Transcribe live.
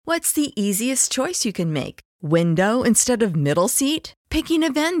What's the easiest choice you can make? Window instead of middle seat? Picking a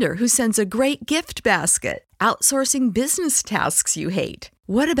vendor who sends a great gift basket? Outsourcing business tasks you hate?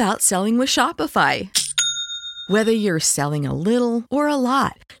 What about selling with Shopify? Whether you're selling a little or a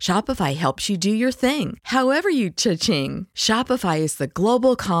lot, Shopify helps you do your thing, however you cha-ching. Shopify is the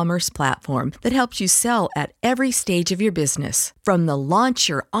global commerce platform that helps you sell at every stage of your business. From the launch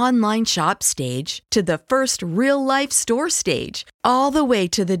your online shop stage to the first real-life store stage, all the way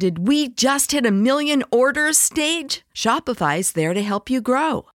to the did we just hit a million orders stage. Shopify's there to help you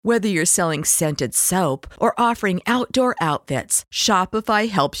grow. Whether you're selling scented soap or offering outdoor outfits, Shopify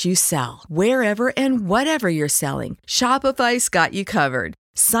helps you sell. Wherever and whatever you're selling, Shopify's got you covered.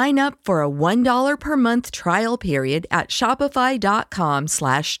 Sign up for a $1 per month trial period at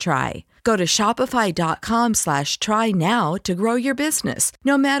shopify.com/try. Go to shopify.com/try now to grow your business,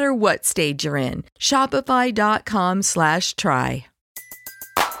 no matter what stage you're in. Shopify.com/try.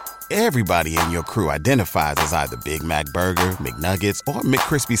 Everybody in your crew identifies as either Big Mac Burger, McNuggets, or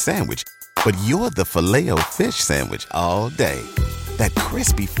McCrispy Sandwich. But you're the Filet-O-Fish Sandwich all day. That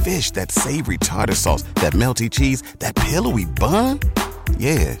crispy fish, that savory tartar sauce, that melty cheese, that pillowy bun.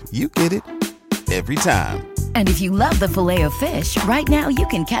 Yeah, you get it. Every time. And if you love the Filet-O-Fish, right now you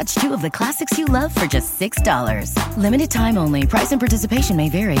can catch two of the classics you love for just $6. Limited time only. Price and participation may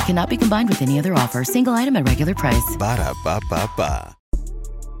vary. Cannot be combined with any other offer. Single item at regular price. Ba-da-ba-ba-ba.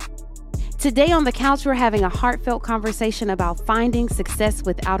 Today on The Couch, we're having a heartfelt conversation about finding success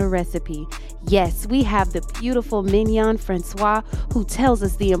without a recipe. Yes, we have the beautiful Mignon Francois, who tells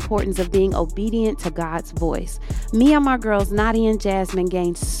us the importance of being obedient to God's voice. Me and my girls, Nadia and Jasmine,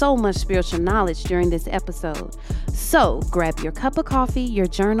 gained so much spiritual knowledge during this episode. So grab your cup of coffee, your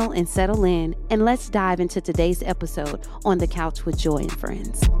journal, and settle in, and let's dive into today's episode on The Couch with Joy and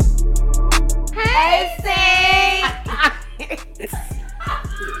Friends. Hey, Steve!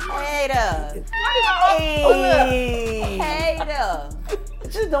 Hey there. Hey. Hey there.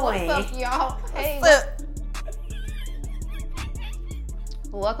 What you doing? What's up, y'all? Hey. What's up?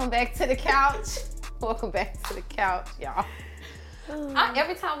 Welcome back to the couch. Welcome back to the couch, y'all.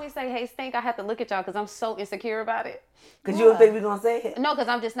 Every time we say hey stink, I have to look at y'all because I'm so insecure about it. Because you don't think we're going to say it? No, because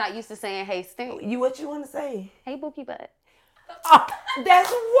I'm just not used to saying hey stink. What you want to say? Hey bookie butt. Oh, that's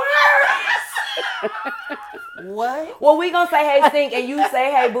worse. What? Well, we going to say hey stink and you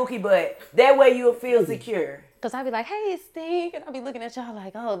say hey bookie butt. That way you'll feel secure. Because I'll be like, hey, stink. And I'll be looking at y'all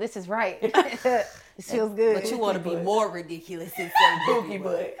like, oh, this is right. This feels good. But you want to be more ridiculous and say bookie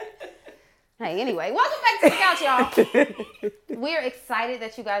butt. Hey, anyway, welcome back to the couch, y'all. We're excited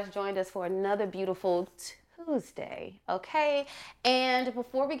that you guys joined us for another beautiful Tuesday, okay? And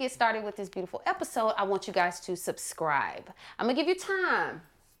before we get started with this beautiful episode, I want you guys to subscribe. I'm going to give you time.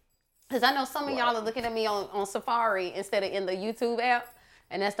 Because I know some of y'all are looking at me on Safari instead of in the YouTube app.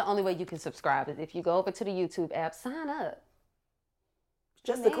 And that's the only way you can subscribe is if you go over to the YouTube app, sign up.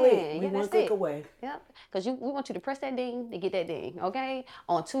 Just a click. We one click away. Yep. Because we want you to press that ding to get that ding, okay?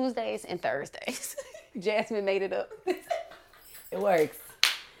 On Tuesdays and Thursdays. Jasmine made it up. It works.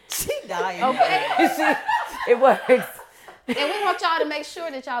 She dying. Okay. It works. And we want y'all to make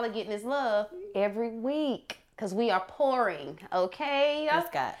sure that y'all are getting this love every week. Because we are pouring, okay? Yes,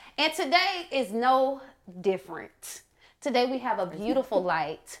 God. And today is no different. Today we have a beautiful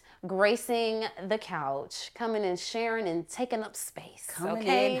light gracing the couch, coming and sharing and taking up space. Coming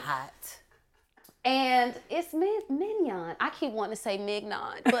okay? in hot. And it's Mignon. I keep wanting to say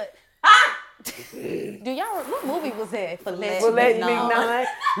Mignon, but do y'all? What movie was that? For Let Mignon.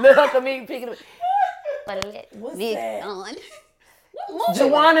 Look at me picking up. What's that? What movie?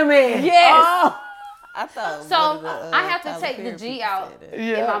 Joanna Man. Yes. Oh. I thought. So I have to take the G out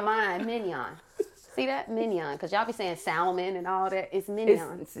in my mind. Mignon. See that? Mignon. Because y'all be saying Salmon and all that. It's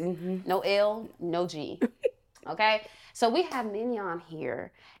Mignon. No L, no G. Okay? So we have Mignon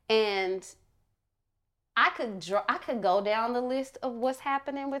here. And I could go down the list of what's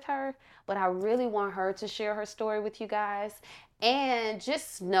happening with her. But I really want her to share her story with you guys. And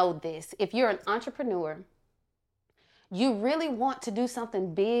just know this. If you're an entrepreneur, you really want to do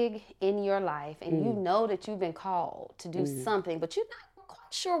something big in your life. And you know that you've been called to do something. But you're not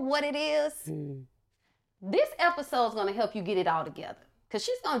quite sure what it is. This episode is going to help you get it all together because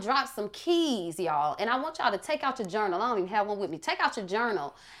she's going to drop some keys, y'all. And I want y'all to take out your journal. I don't even have one with me. Take out your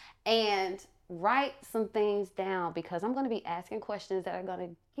journal and write some things down because I'm going to be asking questions that are going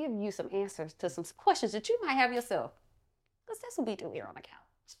to give you some answers to some questions that you might have yourself. Because that's what we do here on the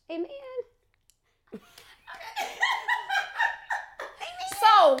couch. Amen.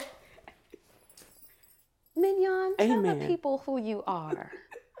 So, Mignon, tell the people who you are.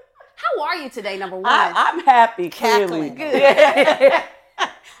 How are you today, number one? I'm happy, clearly. Good.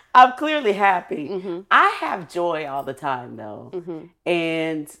 I'm clearly happy. I have joy all the time, though.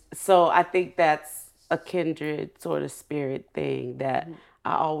 And so I think that's a kindred sort of spirit thing that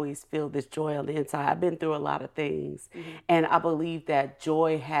I always feel this joy on the inside. I've been through a lot of things, and I believe that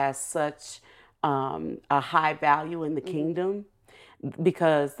joy has such a high value in the kingdom,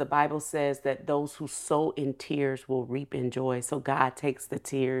 because the Bible says that those who sow in tears will reap in joy. So God takes the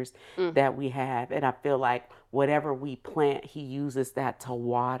tears that we have, and I feel like whatever we plant, he uses that to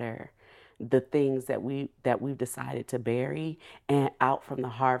water the things that we've decided to bury, and out from the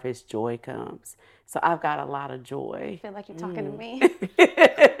harvest joy comes. So I've got a lot of joy. I feel like you're talking to me.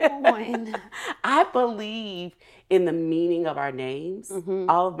 I believe in the meaning of our names.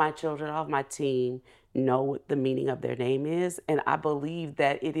 All of my children, all of my team know what the meaning of their name is, and I believe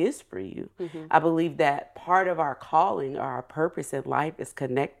that it is for you. I believe that part of our calling or our purpose in life is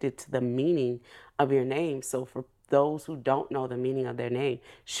connected to the meaning of your name. So for those who don't know the meaning of their name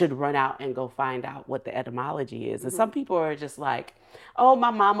should run out and go find out what the etymology is. And some people are just like, oh,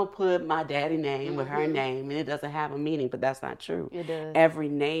 my mama put my daddy name with her name and it doesn't have a meaning, but that's not true. It does. Every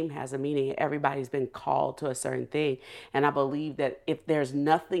name has a meaning. Everybody's been called to a certain thing. And I believe that if there's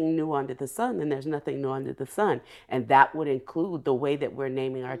nothing new under the sun, then there's nothing new under the sun. And that would include the way that we're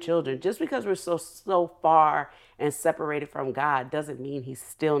naming our children. Just because we're so far and separated from God doesn't mean he's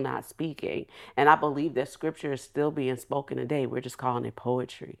still not speaking. And I believe that scripture is still being spoken today. We're just calling it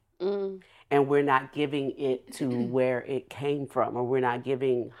poetry. And we're not giving it to where it came from, or we're not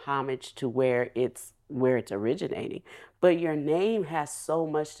giving homage to where it's originating. But your name has so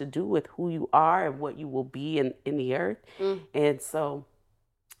much to do with who you are and what you will be in the earth. And so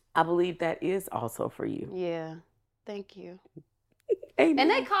I believe that is also for you. Yeah. Thank you. Amen.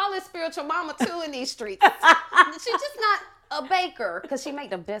 And they call it spiritual mama too in these streets. She's just not a baker, because she make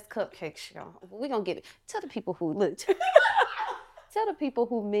the best cupcakes, y'all. We're going to get it. Tell the people who look. Tell the people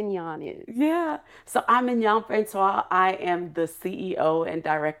who Mignon is. Yeah. So I'm Mignon Francois. I am the CEO and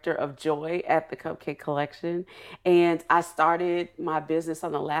director of Joy at the Cupcake Collection. And I started my business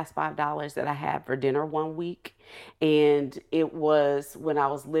on the last $5 that I had for dinner one week. And it was when I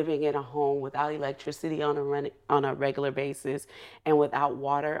was living in a home without electricity on a regular basis and without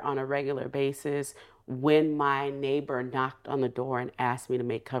water on a regular basis, when my neighbor knocked on the door and asked me to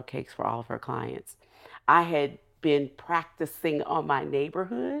make cupcakes for all of her clients. I had been practicing on my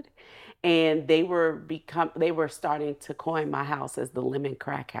neighborhood, and they were starting to coin my house as the lemon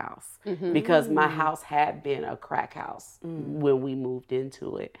crack house, because my house had been a crack house when we moved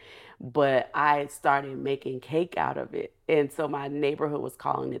into it. But I started making cake out of it, and so my neighborhood was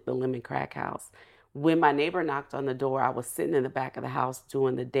calling it the lemon crack house. When my neighbor knocked on the door, I was sitting in the back of the house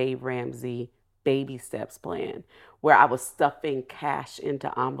doing the Dave Ramsey baby steps plan, where I was stuffing cash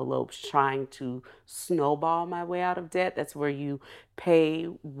into envelopes, trying to snowball my way out of debt. That's where you pay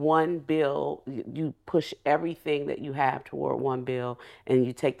one bill, you push everything that you have toward one bill, and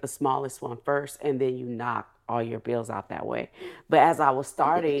you take the smallest one first, and then you knock all your bills out that way. But as I was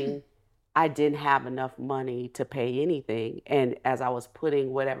starting, I didn't have enough money to pay anything. And as I was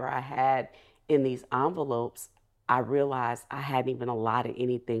putting whatever I had in these envelopes, I realized I hadn't even allotted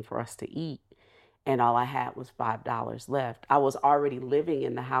anything for us to eat. And all I had was $5 left. I was already living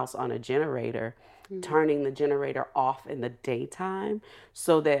in the house on a generator, turning the generator off in the daytime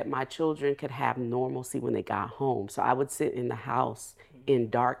so that my children could have normalcy when they got home. So I would sit in the house in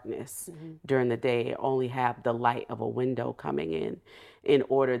darkness during the day, only have the light of a window coming in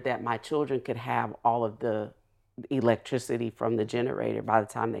order that my children could have all of the electricity from the generator by the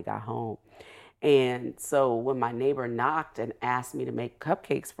time they got home. And so when my neighbor knocked and asked me to make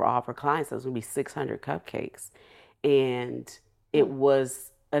cupcakes for all of her clients, it was going to be 600 cupcakes. And it was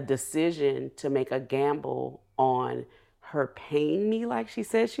a decision to make a gamble on her paying me like she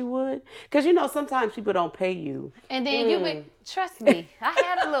said she would. Because, sometimes people don't pay you. And then you would, trust me, we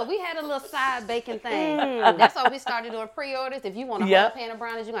had a little side baking thing. That's why we started doing pre-orders. If you want a whole pan of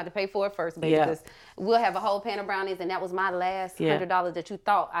brownies, you're going to have to pay for it first, baby. Because we'll have a whole pan of brownies, and that was my last $100 that you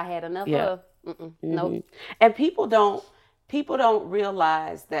thought I had enough of. Nope. And people don't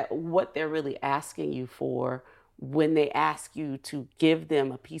realize that what they're really asking you for when they ask you to give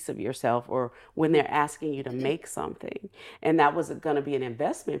them a piece of yourself, or when they're asking you to make something. And that was going to be an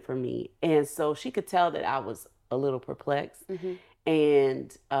investment for me. And so she could tell that I was a little perplexed.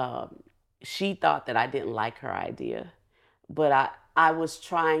 And she thought that I didn't like her idea. But I was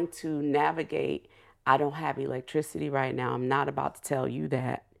trying to navigate. I don't have electricity right now. I'm not about to tell you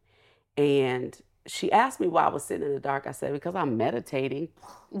that. And she asked me why I was sitting in the dark. I said, because I'm meditating.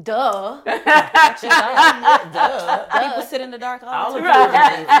 Duh. Duh. People sit in the dark all the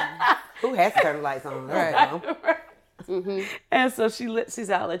time. Who has to turn the lights on? Right. Mm-hmm. And so she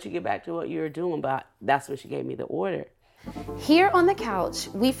said, I'll let you get back to what you were doing, but that's when she gave me the order. Here on the couch,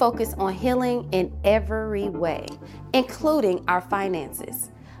 we focus on healing in every way, including our finances.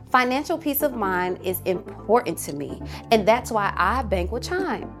 Financial peace of mind is important to me, and that's why I bank with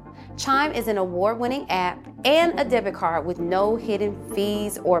Chime. Chime is an award-winning app and a debit card with no hidden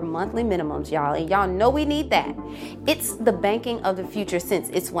fees or monthly minimums, y'all. And y'all know we need that. It's the banking of the future since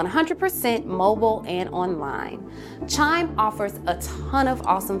it's 100% mobile and online. Chime offers a ton of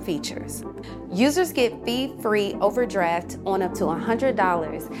awesome features. Users get fee-free overdraft on up to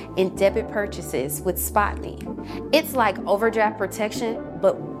 $100 in debit purchases with SpotMe. It's like overdraft protection,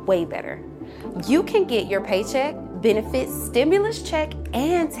 but way better. You can get your paycheck, benefits, stimulus check,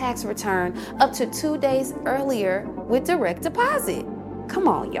 and tax return up to 2 days earlier with direct deposit. Come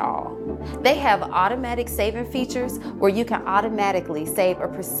on, y'all. They have automatic saving features where you can automatically save a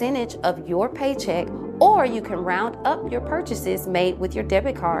percentage of your paycheck, or you can round up your purchases made with your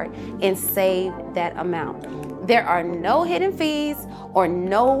debit card and save that amount. There are no hidden fees or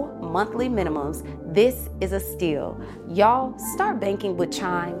no monthly minimums. This is a steal. Y'all, start banking with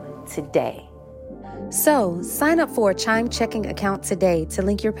Chime today. So, sign up for a Chime checking account today to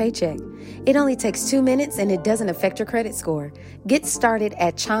link your paycheck. It only takes 2 minutes and it doesn't affect your credit score. Get started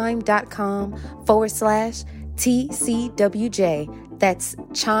at chime.com/TCWJ. That's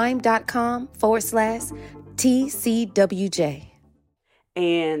chime.com/TCWJ.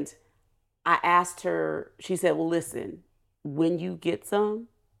 And I asked her, she said, well, listen, when you get some,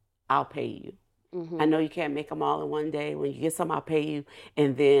 I'll pay you. Mm-hmm. I know you can't make them all in one day. When you get some, I'll pay you.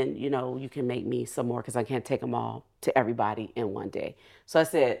 And then, you can make me some more because I can't take them all to everybody in one day. So I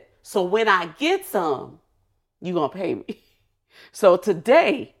said, so when I get some, you going to pay me. So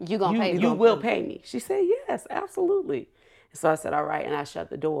today, you will pay me. She said, yes, absolutely. So I said, all right. And I shut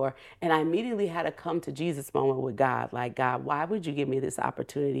the door. And I immediately had a come to Jesus moment with God. Like, God, why would you give me this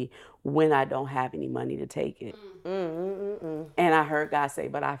opportunity when I don't have any money to take it? And I heard God say,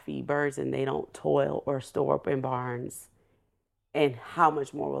 but I feed birds and they don't toil or store up in barns. And how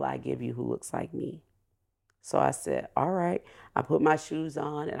much more will I give you who looks like me? So I said, all right. I put my shoes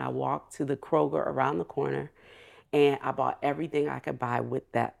on and I walked to the Kroger around the corner. And I bought everything I could buy with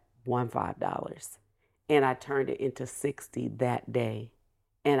that $5. And I turned it into 60 that day.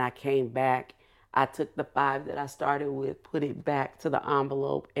 And I came back. I took the 5 that I started with, put it back to the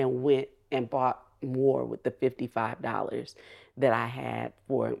envelope, and went and bought more with the $55 that I had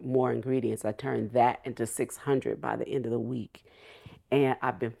for more ingredients. I turned that into $600 by the end of the week. And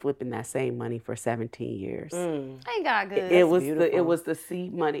I've been flipping that same money for 17 years. Ain't God good? It was the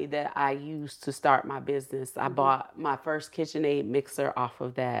seed money that I used to start my business. I bought my first KitchenAid mixer off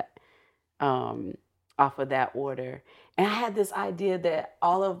of that order. And I had this idea that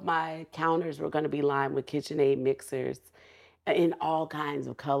all of my counters were going to be lined with KitchenAid mixers in all kinds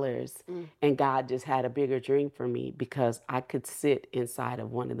of colors. And God just had a bigger dream for me because I could sit inside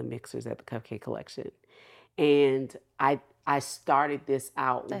of one of the mixers at the Cupcake Collection. And I started this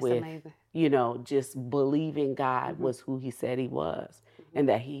out with, amazing. Just believing God was who he said he was and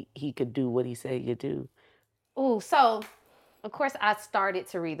that he could do what he said he could do. Oh, so... Of course, I started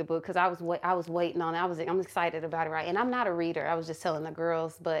to read the book because I was waiting on it. I'm excited about it, right? And I'm not a reader. I was just telling the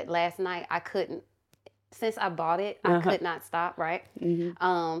girls, but last night I couldn't. Since I bought it, I could not stop, right?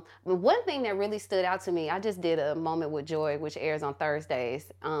 But one thing that really stood out to me, I just did a Moment with Joy, which airs on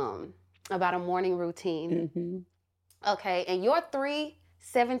Thursdays, about a morning routine. Okay, and your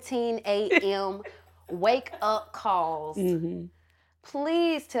 3:17 a.m. wake up calls.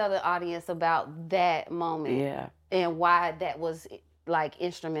 Please tell the audience about that moment. Yeah. And why that was like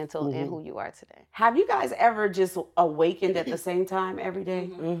instrumental in who you are today. Have you guys ever just awakened at the same time every day?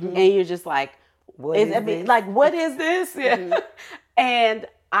 And you're just like, what is this? Yeah. And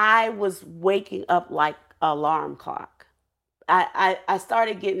I was waking up like an alarm clock. I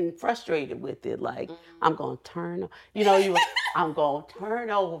started getting frustrated with it. Like, I'm going to turn, I'm going to turn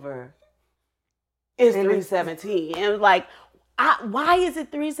over. It's 3:17. And like, why is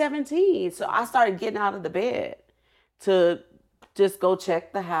it 3:17? So I started getting out of the bed to just go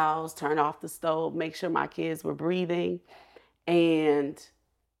check the house, turn off the stove, make sure my kids were breathing. And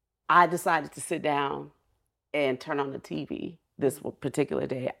I decided to sit down and turn on the TV this particular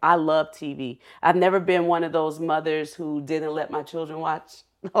day. I love TV. I've never been one of those mothers who didn't let my children watch.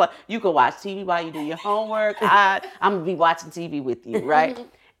 You can watch TV while you do your homework. I'm going to be watching TV with you, right?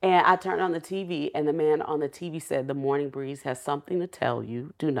 And I turned on the TV, and the man on the TV said, "The morning breeze has something to tell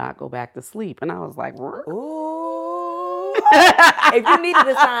you. Do not go back to sleep." And I was like, "What?" Ooh. If you needed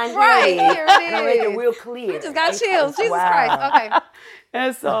a sign, right, here it is. I made it real clear. You just got chills. Jesus Christ. Okay.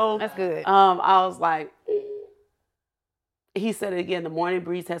 And so that's good. I was like, he said it again, the morning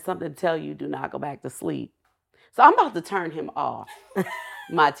breeze has something to tell you, do not go back to sleep. So I'm about to turn him off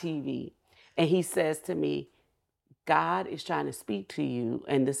my TV. And he says to me, God is trying to speak to you,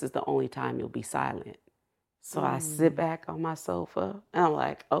 and this is the only time you'll be silent. So I sit back on my sofa, and I'm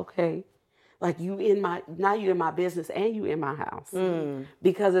like, okay. Like now you're in my business and you in my house.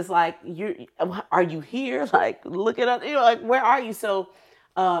 Because it's like, are you here? Like, look it up, like, where are you? So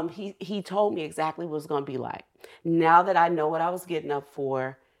he told me exactly what it's going to be like. Now that I know what I was getting up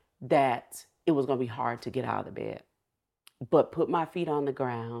for, that it was going to be hard to get out of the bed, but put my feet on the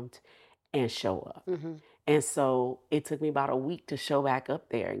ground and show up. And so it took me about a week to show back up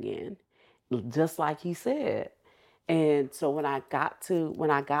there again, just like he said. And so when I got to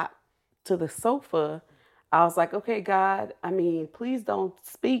the sofa, I was like, okay, God, I mean, please don't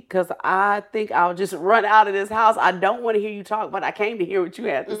speak, because I think I'll just run out of this house. I don't want to hear you talk, but I came to hear what you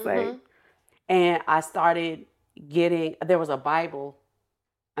had to say. And I started there was a Bible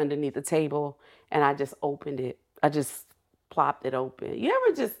underneath the table, and I just opened it. I just plopped it open. You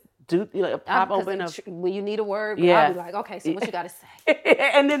ever just pop open when you need a word? I'll be like, okay, so what you got to say?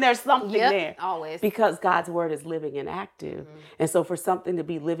 And then there's something there. Always. Because God's word is living and active. And so for something to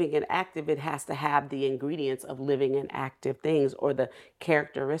be living and active, it has to have the ingredients of living and active things, or the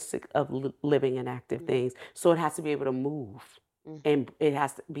characteristic of living and active things. So it has to be able to move. And it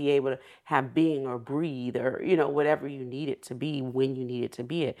has to be able to have being or breathe, or, whatever you need it to be when you need it to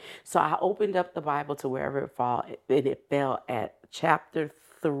be it. So I opened up the Bible to wherever it fell, and it fell at chapter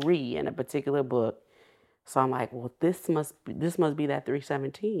 3 in a particular book. So I'm like, well, this must be that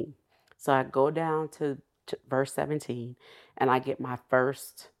 3:17. So I go down to verse 17, and I get my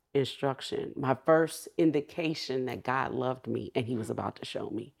first instruction, my first indication that God loved me and he was about to show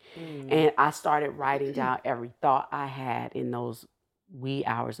me. And I started writing down every thought I had in those wee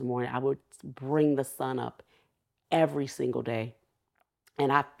hours of the morning. I would bring the sun up every single day. And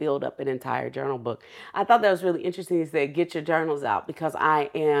I filled up an entire journal book. I thought that was really interesting. He said, get your journals out, because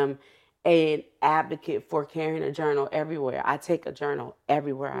I am an advocate for carrying a journal everywhere. I take a journal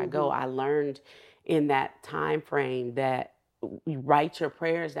everywhere I go. I learned in that time frame that you write your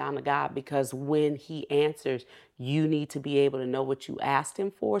prayers down to God, because when he answers, you need to be able to know what you asked him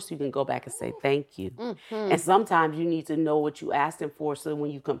for, so you can go back and say thank you. And sometimes you need to know what you asked him for, so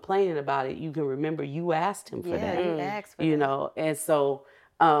when you're complaining about it, you can remember you asked him for that. You asked for that. And so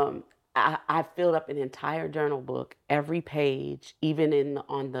I filled up an entire journal book, every page, even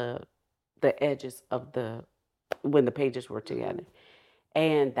on the edges of when the pages were together.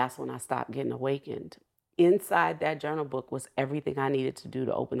 And that's when I stopped getting awakened. Inside that journal book was everything I needed to do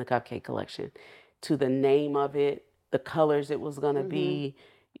to open the Cupcake Collection, to the name of it, the colors it was going to be,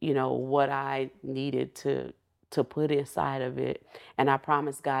 what I needed to put inside of it. And I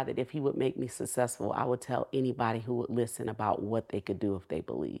promised God that if he would make me successful, I would tell anybody who would listen about what they could do if they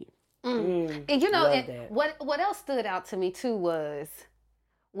believe. And what else stood out to me too was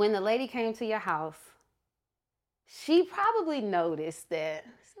when the lady came to your house, she probably noticed that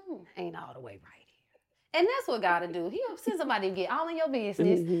something ain't all the way right. And that's what God will do. He'll send somebody to get all in your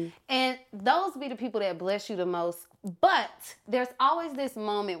business. And those be the people that bless you the most. But there's always this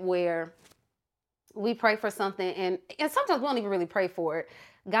moment where we pray for something, and sometimes we don't even really pray for it.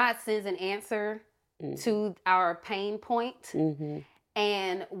 God sends an answer to our pain point.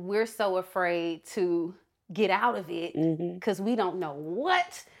 And we're so afraid to get out of it because we don't know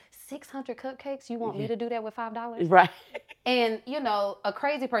what. 600 cupcakes? You want me to do that with $5? Right. And, a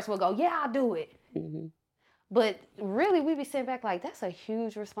crazy person will go, yeah, I'll do it. But really, we be sitting back like, that's a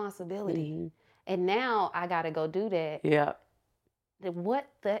huge responsibility. And now I got to go do that. Yeah. What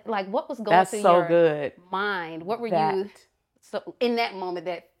was going through your mind? What were you, so in that moment,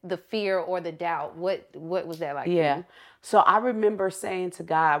 that the fear or the doubt, what was that like? Yeah. So I remember saying to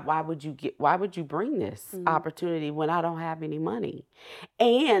God, why would you bring this opportunity when I don't have any money?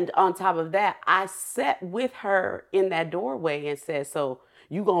 And on top of that, I sat with her in that doorway and said, so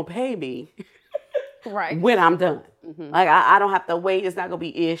you gonna pay me right when I'm done. Like I don't have to wait. It's not gonna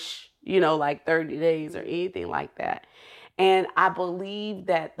be like 30 days or anything like that. And I believe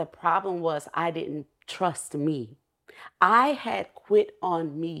that the problem was I didn't trust me. I had quit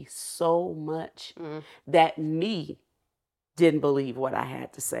on me so much that me didn't believe what I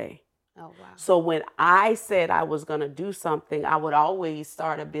had to say. Oh, wow. So when I said I was going to do something, I would always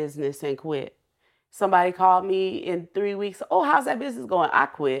start a business and quit. Somebody called me in 3 weeks. Oh, how's that business going? I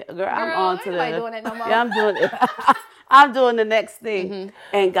quit. Girl, I'm on to the... doing it no more. Yeah, I'm doing it. I'm doing the next thing.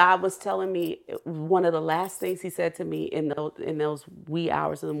 And God was telling me, one of the last things he said to me in those wee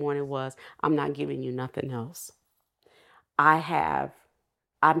hours of the morning was, I'm not giving you nothing else. I'm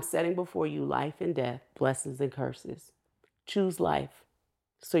setting before you life and death, blessings and curses. choose life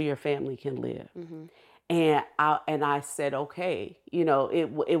so your family can live. And I said, okay,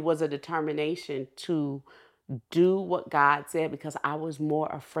 it was a determination to do what God said, because I was more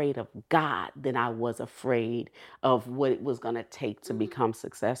afraid of God than I was afraid of what it was going to take to become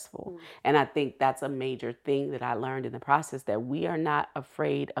successful. And I think that's a major thing that I learned in the process, that we are not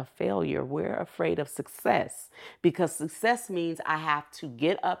afraid of failure. We're afraid of success, because success means I have to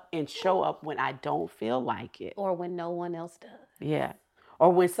get up and show up when I don't feel like it. Or when no one else does. Yeah.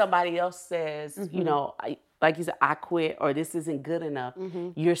 Or when somebody else says, like you said, I quit, or this isn't good enough,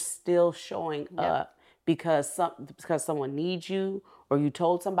 you're still showing up. Because someone needs you, or you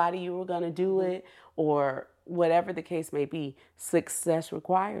told somebody you were going to do it, or whatever the case may be. Success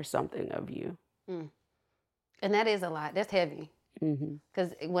requires something of you. And that is a lot. That's heavy.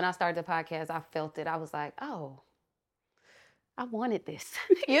 Because when I started the podcast, I felt it. I was like, oh, I wanted this.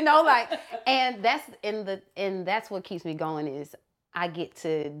 And that's what keeps me going, is I get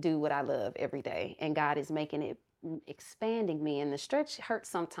to do what I love every day, and God is making it, expanding me, and the stretch hurts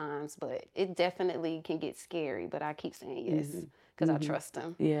sometimes, but it definitely can get scary, but I keep saying yes because I trust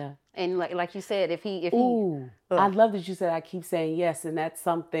him. Yeah. And like you said, if he I love that you said I keep saying yes, and that's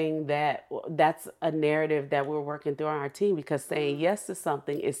something that's a narrative that we're working through on our team, because saying yes to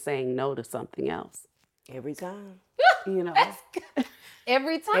something is saying no to something else. Every time.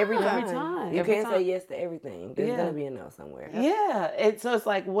 Every time. You can't say yes to everything. There's gonna be a no somewhere. Yeah. And so it's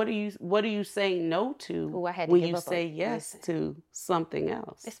like, what are you saying no to when you say yes to something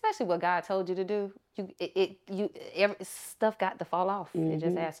else? Especially what God told you to do. Stuff got to fall off. It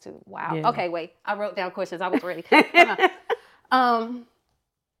just has to. Wow. Yeah. Okay, wait. I wrote down questions. I was ready.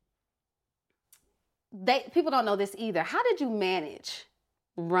 People don't know this either. How did you manage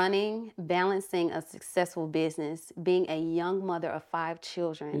running, balancing a successful business, being a young mother of 5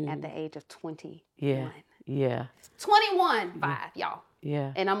 children at the age of 21? Yeah. 21, 5, y'all.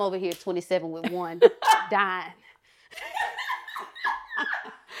 Yeah. And I'm over here 27 with 1 dying.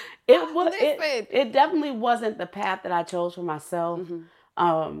 It definitely wasn't the path that I chose for myself.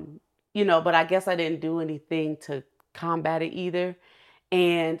 But I guess I didn't do anything to combat it either.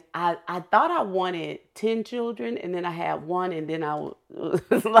 And I thought I wanted 10 children, and then I had 1, and then I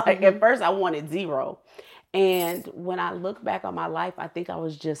was like, at first I wanted 0. And when I look back on my life, I think I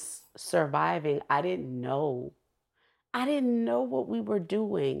was just surviving. I didn't know what we were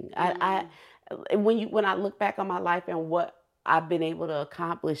doing. When I look back on my life and what I've been able to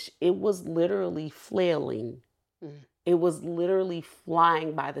accomplish, it was literally flailing. It was literally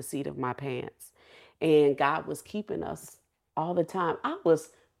flying by the seat of my pants. And God was keeping us all the time. I was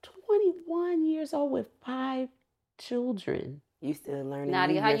 21 years old with 5 children. You still learning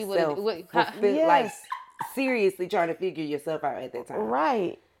Nadia, how yourself. Like seriously trying to figure yourself out at that time.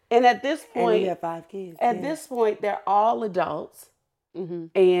 Right. And at this point, and you have 5 kids. At this point, they're all adults.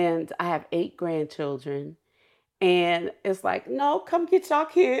 And I have 8 grandchildren. And it's like, no, come get y'all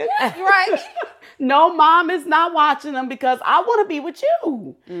kids. Right. No, mom is not watching them because I want to be with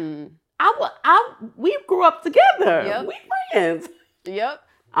you. We grew up together. Yep. We friends. Yep.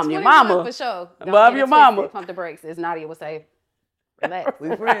 I'm your mama. For sure. Love your mama. Pump the brakes, as Nadia would say. Relax.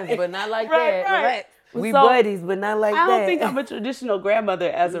 We friends, but not like right, that. Right. Relax. We buddies, but not like that. I don't think I'm a traditional grandmother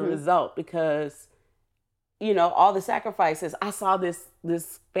as a result, because, all the sacrifices. I saw this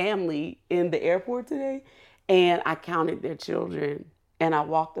family in the airport today, and I counted their children, and I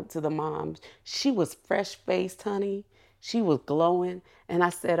walked up to the mom. She was fresh-faced, honey. She was glowing. And I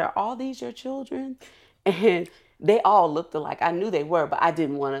said, are all these your children? And they all looked alike. I knew they were, but I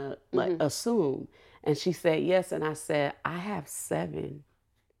didn't want to assume. And she said, yes. And I said, I have 7.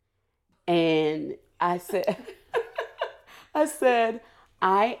 And I said,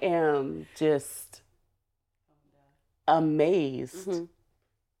 I am just amazed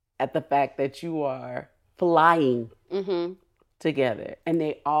at the fact that you are flying together. And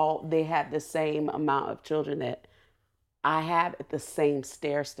they had the same amount of children that I have at the same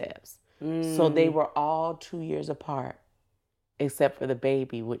stair steps. So they were all 2 years apart, except for the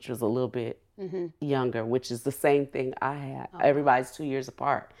baby, which was a little bit younger, which is the same thing I had. Oh. Everybody's 2 years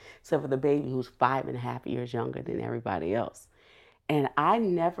apart, except for the baby who's 5.5 years younger than everybody else. And I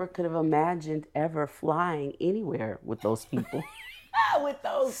never could have imagined ever flying anywhere with those people. With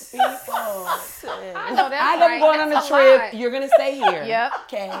those people. I know that's I'm going on a trip. Lot. You're going to stay here. Yep.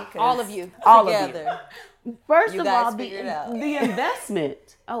 Okay. All of you. All together. Of you. First of all, the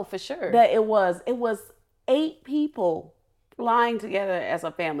investment. Oh, for sure. That it was 8 people flying together as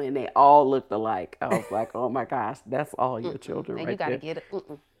a family, and they all looked alike. I was like, oh my gosh, that's all your children and right there. You got to get it.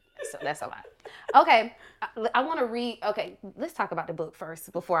 So that's a lot. Okay. I want to read. Okay. Let's talk about the book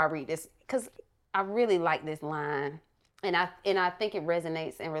first before I read this, because I really like this line. And I think it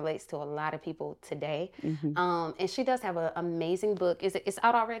resonates and relates to a lot of people today. And she does have an amazing book. It's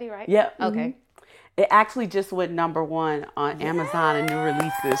out already, right? Yep. Okay. It actually just went #1 on Amazon and new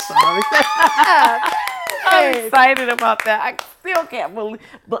releases. So I'm excited about that. I still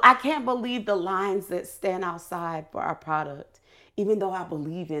can't believe the lines that stand outside for our product, even though I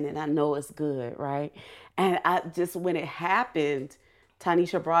believe in it. I know it's good, right? And when it happened,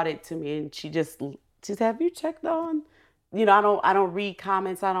 Tanisha brought it to me, and she said, "Have you checked on?" I don't read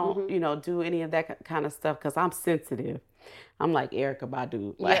comments. I don't, do any of that kind of stuff because I'm sensitive. I'm like Erykah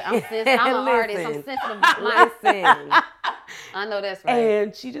Badu. Like, I'm an artist. I'm sensitive. Listen. I know that's right.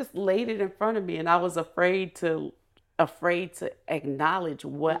 And she just laid it in front of me, and I was afraid to acknowledge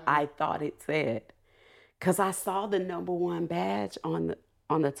what I thought it said, because I saw the #1 badge on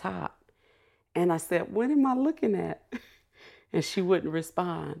the top, and I said, "What am I looking at?" And she wouldn't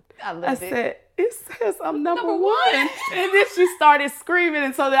respond. I said, "It says I'm #1. And then she started screaming,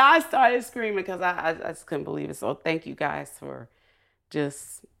 and so then I started screaming because I just couldn't believe it. So thank you guys for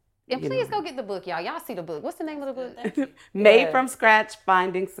just. And please go get the book, y'all. Y'all see the book. What's the name of the book? Made from Scratch: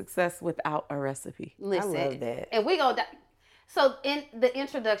 Finding Success Without a Recipe. Listen, I love that. And we go. So in the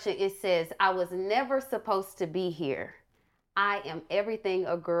introduction, it says, "I was never supposed to be here. I am everything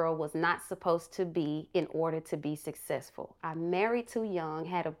a girl was not supposed to be in order to be successful. I married too young,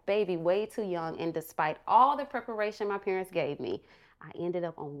 had a baby way too young, and despite all the preparation my parents gave me, I ended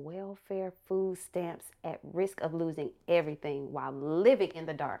up on welfare food stamps at risk of losing everything while living in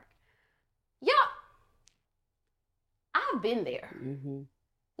the dark." Y'all, I've been there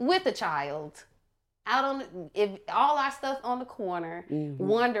with a child, out on all our stuff on the corner,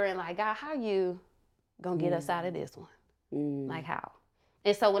 wondering like, God, how you gonna get us out of this one? Like how?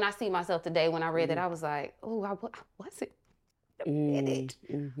 And so when I see myself today, when I read it, I was like, oh, I wasn't in it.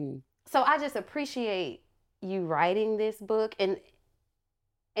 So I just appreciate you writing this book, and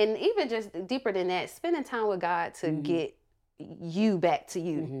even just deeper than that, spending time with God to get you back to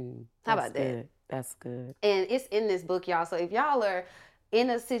you. How about that? That's good. And it's in this book, y'all. So if y'all are in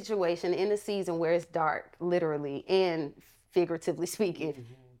a situation, in a season where it's dark, literally and figuratively speaking,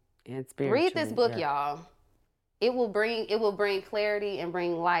 and spiritually, read this book, y'all. It will bring clarity and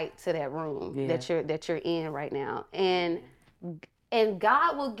bring light to that room that you're in right now. And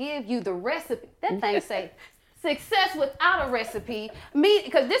God will give you the recipe. That thing say success without a recipe.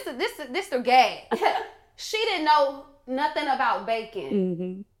 Because this the gag. She didn't know nothing about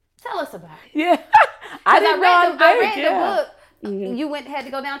baking. Tell us about it. Yeah. I read the book. You had to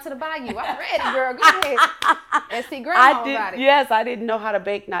go down to the bayou. I read it, girl. Go ahead. And see grandma about it. Yes, I didn't know how to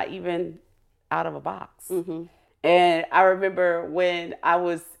bake, not even out of a box. And I remember when I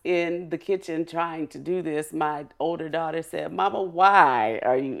was in the kitchen trying to do this, my older daughter said, "Mama, why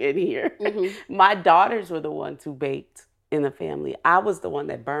are you in here?" My daughters were the ones who baked in the family. I was the one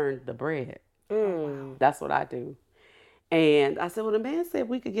that burned the bread. That's what I do. And I said, well, the man said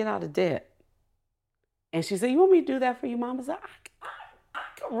we could get out of debt. And she said, "You want me to do that for you, Mama?" I said, I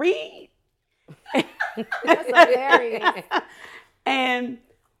can read. That's hilarious. And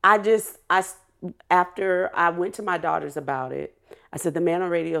after I went to my daughters about it, I said, the man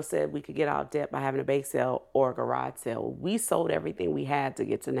on radio said we could get out of debt by having a bake sale or a garage sale. We sold everything we had to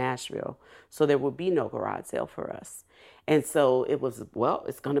get to Nashville, so there would be no garage sale for us. And so it was, well,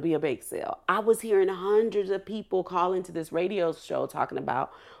 it's going to be a bake sale. I was hearing hundreds of people call into this radio show talking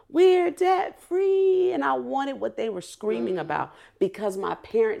about, we're debt free. And I wanted what they were screaming about, because my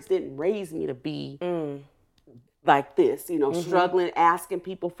parents didn't raise me to be like this, struggling, asking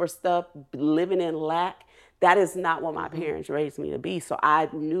people for stuff, living in lack. That is not what my parents raised me to be. So I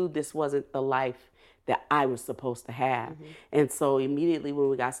knew this wasn't the life that I was supposed to have. And so immediately when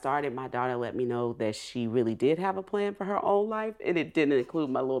we got started, my daughter let me know that she really did have a plan for her own life, and it didn't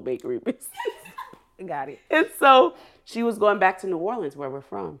include my little bakery business. Got it. And so she was going back to New Orleans, where we're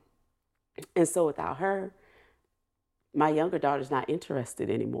from. And so without her, my younger daughter's not interested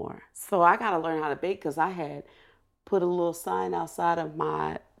anymore. So I got to learn how to bake, because I had put a little sign outside of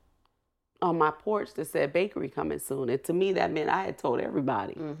on my porch that said bakery coming soon. And to me, that meant I had told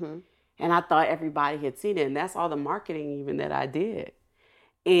everybody. And I thought everybody had seen it. And that's all the marketing even that I did.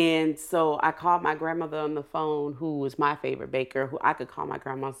 And so I called my grandmother on the phone, who was my favorite baker, who I could call my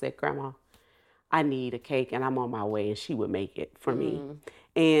grandma and say, "Grandma, I need a cake and I'm on my way." And she would make it for me.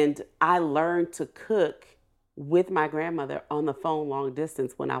 And I learned to cook with my grandmother on the phone long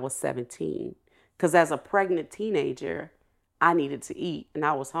distance when I was 17. Because as a pregnant teenager, I needed to eat and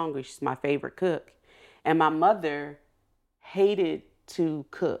I was hungry. She's my favorite cook. And my mother hated to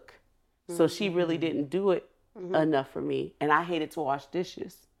cook. So she really didn't do it enough for me. And I hated to wash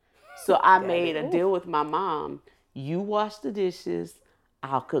dishes. So I made a deal with my mom. You wash the dishes,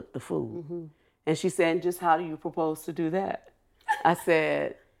 I'll cook the food. And she said, just how do you propose to do that? I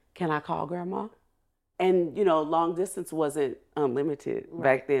said, can I call grandma? And, long distance wasn't unlimited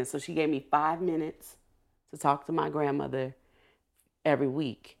back then. So she gave me 5 minutes to talk to my grandmother every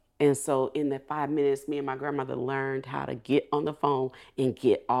week. And so in that 5 minutes, me and my grandmother learned how to get on the phone and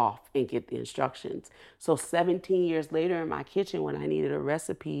get off and get the instructions. So 17 years later in my kitchen, when I needed a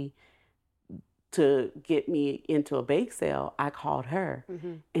recipe to get me into a bake sale, I called her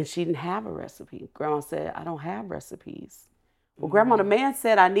and she didn't have a recipe. Grandma said, I don't have recipes. Well, Grandma, the man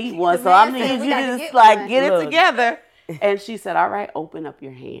said I need one, so I'm going to need you to just get it together. And she said, all right, open up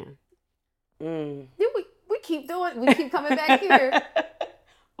your hand. We keep coming back here.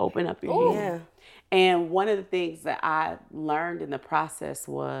 Open up your hand. And one of the things that I learned in the process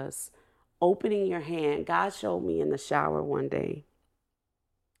was opening your hand. God showed me in the shower one day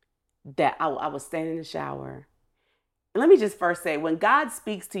that I was standing in the shower. Let me just first say, when God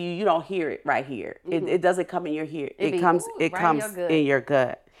speaks to you, you don't hear it right here. It doesn't come in your ear. It comes in your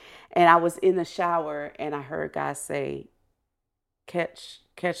gut. And I was in the shower and I heard God say, catch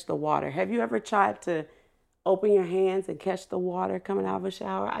the water. Have you ever tried to open your hands and catch the water coming out of a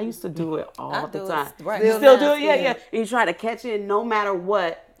shower? I used to do it all the time. Right. You still do it? Yeah. And you try to catch it, no matter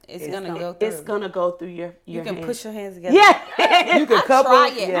what. It's gonna go through. It's gonna go through your You can push your hands together. Yeah. You can couple.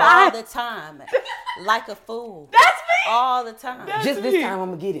 Try it all the time, like a fool. That's me. All the time. Just this time, I'm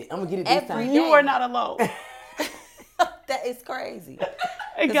gonna get it. I'm gonna get it this Every time. day. You are not alone. That is crazy.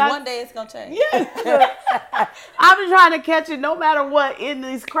 Because one day it's gonna change. Yeah. I've been trying to catch it, no matter what, in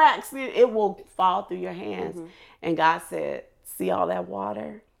these cracks, it will fall through your hands. And God said, see all that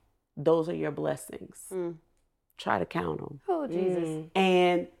water? Those are your blessings. Try to count them. Oh, Jesus.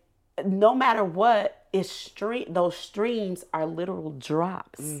 And no matter what, those streams are literal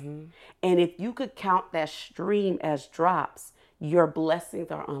drops. And if you could count that stream as drops, your blessings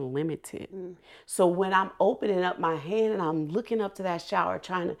are unlimited. So when I'm opening up my hand and I'm looking up to that shower,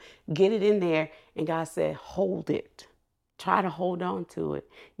 trying to get it in there, and God said, hold it. Try to hold on to it.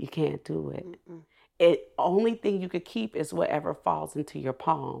 You can't do it. Only thing you could keep is whatever falls into your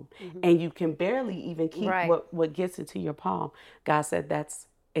palm. And you can barely even keep what gets into your palm. God said, that's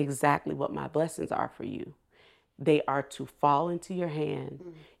exactly what my blessings are for you. They are to fall into your hand.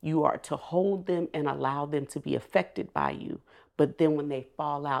 You are to hold them and allow them to be affected by you. But then when they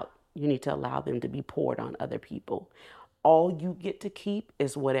fall out, you need to allow them to be poured on other people. All you get to keep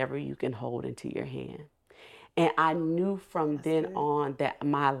is whatever you can hold into your hand. And I knew from then on that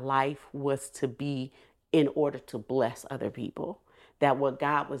my life was to be in order to bless other people. That what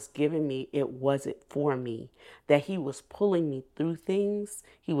God was giving me, it wasn't for me. That he was pulling me through things.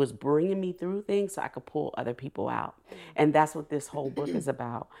 He was bringing me through things so I could pull other people out. And that's what this whole book is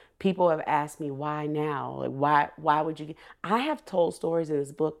about. People have asked me, why now? Like, why would you? I have told stories in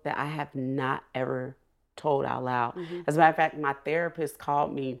this book that I have not ever told out loud. As a matter of fact, my therapist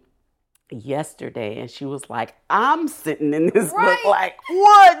called me yesterday and she was like, I'm sitting in this book like,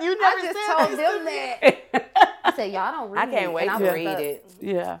 what? You never told them that. I said, y'all don't read it. I can't wait to read it.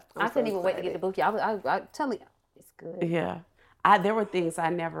 Yeah. I couldn't even wait to get the book. I tell you, it's good. Yeah. There were things I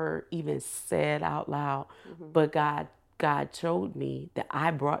never even said out loud, but God showed me that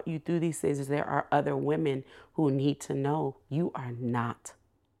I brought you through these things. There are other women who need to know you are not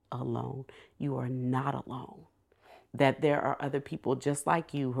alone. You are not alone. That there are other people just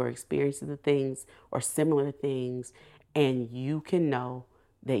like you who are experiencing the things or similar things, and you can know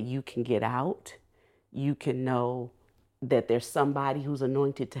that you can get out. You can know that there's somebody who's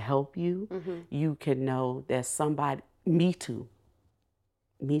anointed to help you. You can know that somebody, me too.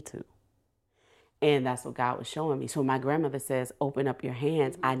 And that's what God was showing me. So my grandmother says, open up your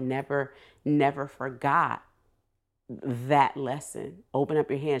hands. I never forgot that lesson. Open up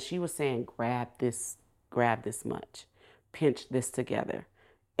your hands. She was saying, grab this much, pinch this together,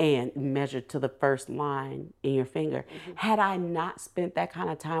 and measure to the first line in your finger. Had I not spent that kind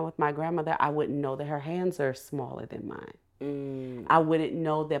of time with my grandmother, I wouldn't know that her hands are smaller than mine. I wouldn't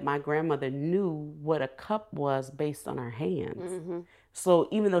know that my grandmother knew what a cup was based on her hands. So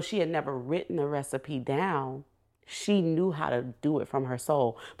even though she had never written the recipe down, she knew how to do it from her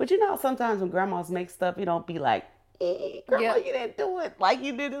soul. But you know, sometimes when grandmas make stuff, you don't be like, Grandma, you didn't do it like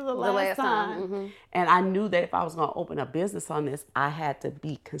you did it the last time. And I knew that if I was going to open a business on this, I had to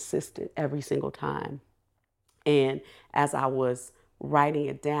be consistent every single time. And as I was writing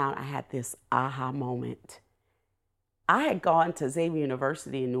it down, I had this aha moment. I had gone to Xavier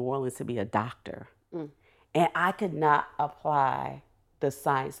University in New Orleans to be a doctor. And I could not apply the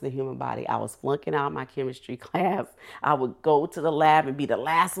science of the human body. I was flunking out my chemistry class. I would go to the lab and be the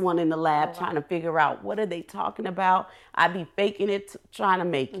last one in the lab trying to figure out what are they talking about. I'd be faking it, trying to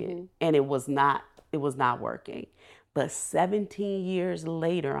make it. And it was not working. But 17 years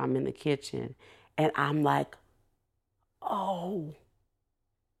later, I'm in the kitchen and I'm like, oh,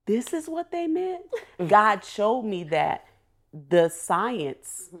 this is what they meant? God showed me that the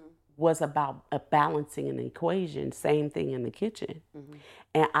science was about a balancing an equation, same thing in the kitchen.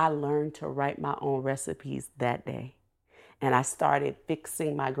 And I learned to write my own recipes that day. And I started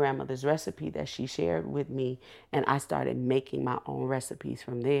fixing my grandmother's recipe that she shared with me, and I started making my own recipes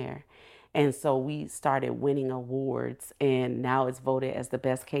from there. And so we started winning awards, and now it's voted as the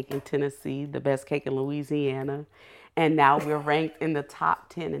best cake in Tennessee, the best cake in Louisiana, and now we're ranked in the top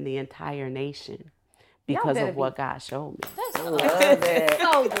 10 in the entire nation. Because of what God showed me. That's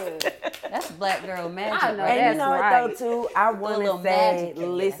so good. That's black girl magic. I know, and you know what, though, too? I want to say,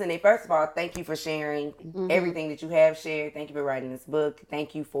 listening, first of all, thank you for sharing everything that you have shared. Thank you for writing this book.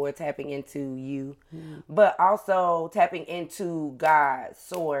 Thank you for tapping into you. But also tapping into God's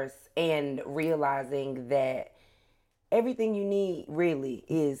source and realizing that everything you need really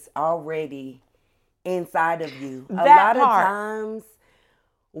is already inside of you. A lot of times,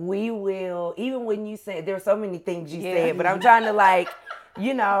 we will, even when you say, there are so many things you said, but I'm trying to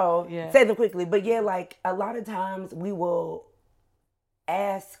say them quickly. But like a lot of times we will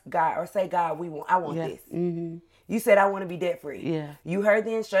ask God or say, God, I want this. You said, I want to be debt free. Yeah. You heard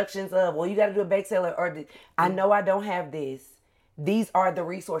the instructions of, well, you got to do a bestseller, or I know I don't have this. These are the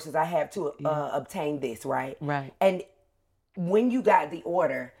resources I have to obtain this, right? Right. And when you got the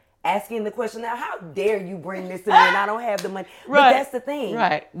order, asking the question, now, how dare you bring this to me and I don't have the money? Right. But that's the thing.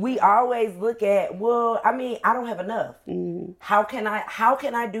 Right. We always look at, well, I mean, I don't have enough. How can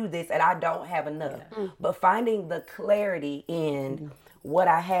I do this and I don't have enough? But finding the clarity in what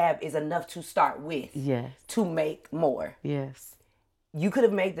I have is enough to start with. Yes. To make more. Yes. You could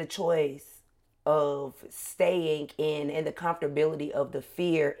have made the choice of staying in the comfortability of the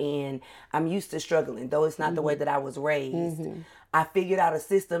fear and I'm used to struggling, though it's not the way that I was raised. I figured out a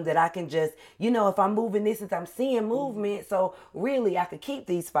system that I can just, if I'm moving this, since I'm seeing movement, so really I could keep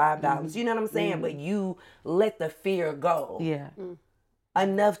these $5. You know what I'm saying? But you let the fear go. Yeah.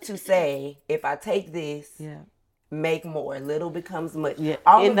 Enough to say, if I take this, make more. Little becomes much. Yeah.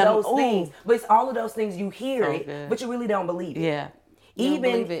 All of those things. But it's all of those things you hear So it, good. but you really don't believe it. Yeah. You don't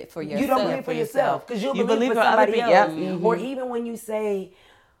believe it for yourself. You don't believe it for yourself. Because you'll believe it for other somebody people. else. Yeah. Or even when you say,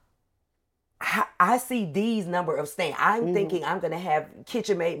 I see these number of stands. I'm thinking I'm going to have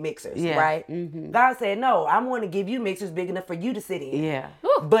kitchen-made mixers, right? God said, no, I'm going to give you mixers big enough for you to sit in. Yeah.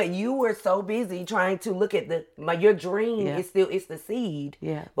 But you were so busy trying to look at your dream. Yeah. It's the seed.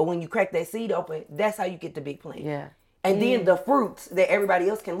 Yeah. But when you crack that seed open, that's how you get the big plant. Yeah. And then the fruits that everybody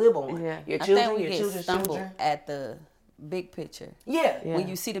else can live on. Yeah. Your I children, think we your get children's stumbled children. at the big picture. Yeah. When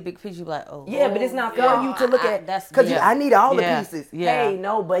you see the big picture, you're like, oh. Yeah, but it's not for you to look at. Because I need all the pieces. Yeah. Hey,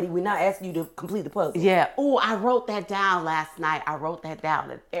 no, buddy, we're not asking you to complete the puzzle. Yeah. Oh, I wrote that down last night. I wrote that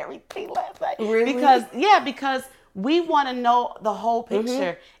down and everything last night. Really? Because we want to know the whole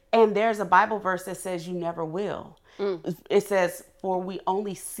picture. And there's a Bible verse that says you never will. It says, for we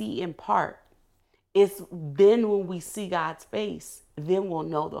only see in part. It's then when we see God's face, then we'll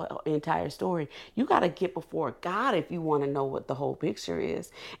know the entire story. You got to get before God if you want to know what the whole picture is.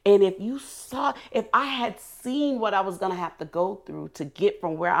 And if I had seen what I was going to have to go through to get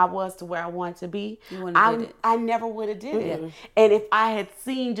from where I was to where I wanted to be, I never would have did it. And if I had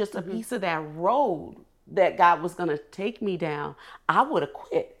seen just a piece of that road that God was going to take me down, I would have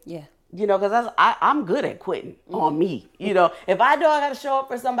quit. Yeah. Because I'm good at quitting on me. If I know I got to show up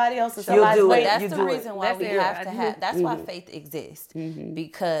for somebody else, or somebody's waiting, that's the reason why we have to have. That's why faith exists.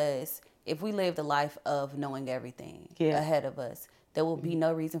 Because if we live the life of knowing everything ahead of us, there will be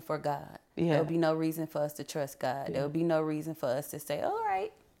no reason for God. There will be no reason for us to trust God. There will be no reason for us to say, "All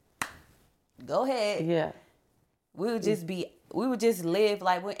right, go ahead." Yeah. We would just live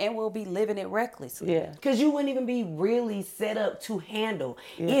and we'll be living it recklessly. Yeah. Because you wouldn't even be really set up to handle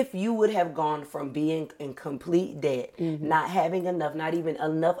if you would have gone from being in complete debt, not having enough, not even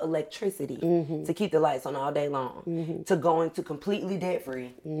enough electricity to keep the lights on all day long, to going to completely debt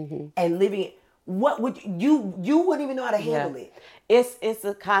free and living. What would you wouldn't even know how to handle it? It's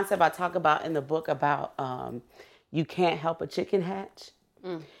a concept I talk about in the book about you can't help a chicken hatch.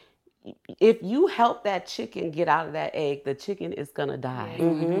 If you help that chicken get out of that egg, the chicken is going to die.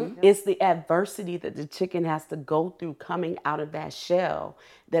 It's the adversity that the chicken has to go through coming out of that shell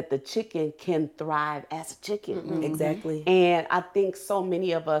that the chicken can thrive as a chicken. Mm-hmm. Exactly. And I think so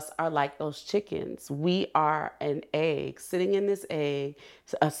many of us are like those chickens. We are an egg, sitting in this egg,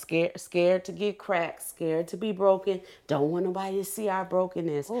 scared to get cracked, scared to be broken, don't want nobody to see our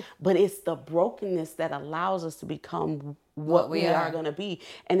brokenness. Ooh. But it's the brokenness that allows us to become what we are going to be.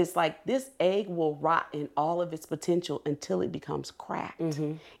 And it's like this egg will rot in all of its potential until it becomes cracked.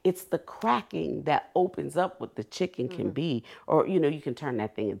 Mm-hmm. It's the cracking that opens up what the chicken can be. Or, you can turn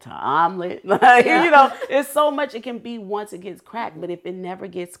that thing into an omelet. There's so much it can be once it gets cracked. But if it never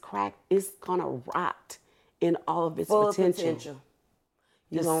gets cracked, it's going to rot in all of its potential.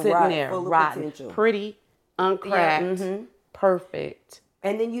 Just sitting there, rotten, pretty, uncracked, perfect.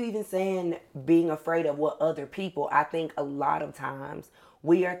 And then you even saying being afraid of what other people, I think a lot of times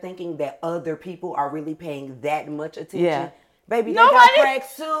we are thinking that other people are really paying that much attention. Yeah. Baby, they got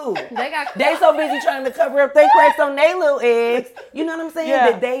cracks too. They so busy trying to cover up their cracks on their little eggs. You know what I'm saying?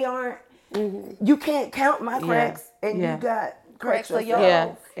 Yeah. That they aren't, you can't count my cracks and you got cracks for your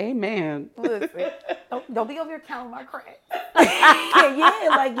eggs. Amen. Listen, don't be over here counting my cracks.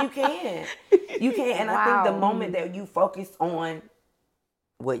 Like you can. You can. And I think the moment that you focus on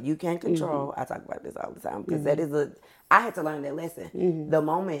what you can control, I talk about this all the time because that is I had to learn that lesson. The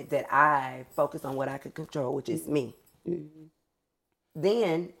moment that I focus on what I can control, which is me,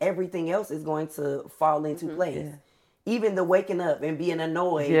 then everything else is going to fall into place. Yeah. Even the waking up and being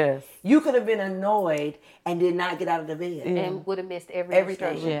annoyed. Yes. You could have been annoyed and did not get out of the bed. And would have missed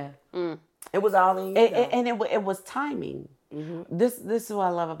everything. Yeah. It was all in you. And it was timing. Mm-hmm. This is what I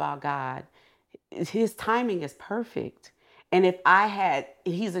love about God. His timing is perfect. And if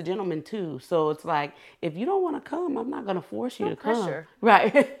he's a gentleman too. So it's like, if you don't want to come, I'm not going to force you to come.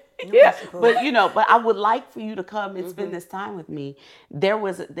 Right. Yeah. But I would like for you to come and spend this time with me. There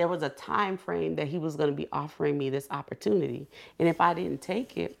was a time frame that he was going to be offering me this opportunity. And if I didn't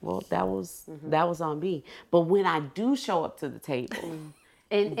take it, well, that was on me. But when I do show up to the table,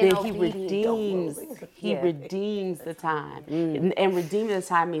 then he redeems the time. And redeeming the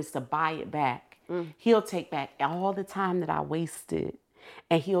time means to buy it back. He'll take back all the time that I wasted,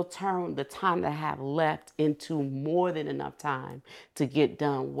 and he'll turn the time that I have left into more than enough time to get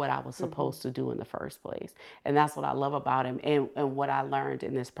done what I was supposed to do in the first place. And that's what I love about him. And what I learned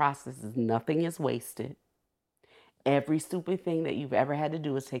in this process is nothing is wasted. Every stupid thing that you've ever had to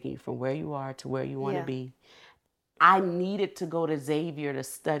do is taking you from where you are to where you want to be. I needed to go to Xavier to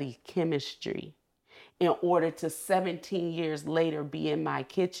study chemistry in order to 17 years later be in my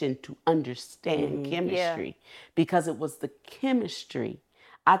kitchen to understand chemistry, because it was the chemistry.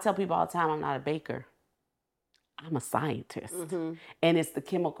 I tell people all the time, I'm not a baker. I'm a scientist. And it's the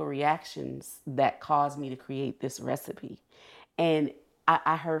chemical reactions that caused me to create this recipe. And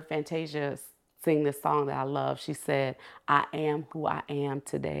I heard Fantasia sing this song that I love. She said, I am who I am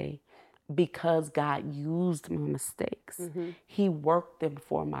today because God used my mistakes. He worked them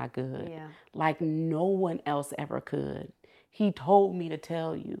for my good, like no one else ever could. He told me to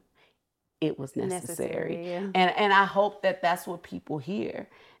tell you it was necessary. And I hope that that's what people hear,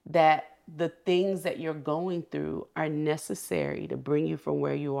 that the things that you're going through are necessary to bring you from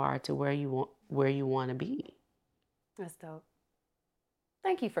where you are to where you want to be. That's dope.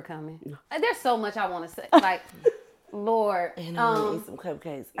 Thank you for coming. There's so much I want to say. Like, Lord. And I want to eat some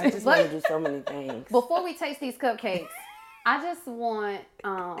cupcakes. I just want to do so many things. Before we taste these cupcakes, I just want,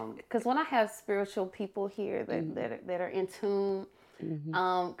 because when I have spiritual people here that are in tune,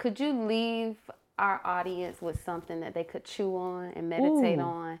 could you leave our audience with something that they could chew on and meditate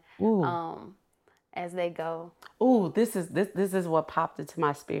on as they go? Ooh, this is what popped into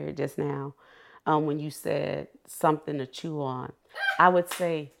my spirit just now when you said something to chew on. I would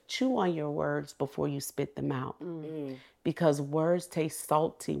say chew on your words before you spit them out, because words taste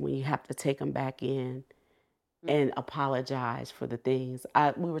salty when you have to take them back in and apologize for the things.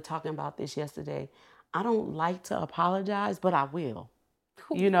 We were talking about this yesterday. I don't like to apologize, but I will.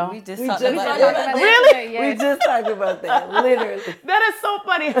 We just talked about that. Really? Yeah. We just talked about that, literally. That is so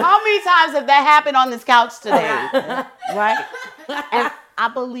funny. How many times have that happened on this couch today? Right? And I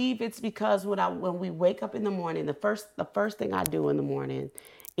believe it's because when we wake up in the morning, the first thing I do in the morning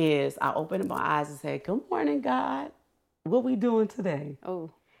is I open my eyes and say, "Good morning, God. What we doing today?"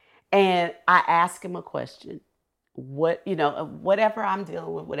 Oh. And I ask him a question. Whatever I'm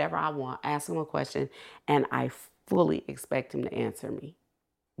dealing with, whatever I want, ask him a question, and I fully expect him to answer me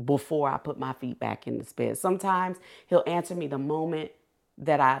before I put my feet back in this bed. Sometimes he'll answer me the moment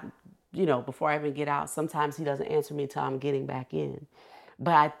that before I even get out. Sometimes he doesn't answer me until I'm getting back in.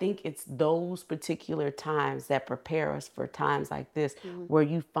 But I think it's those particular times that prepare us for times like this, where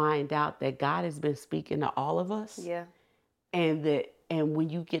you find out that God has been speaking to all of us. Yeah. And that And when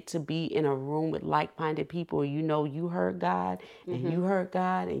you get to be in a room with like-minded people, you heard God, and you heard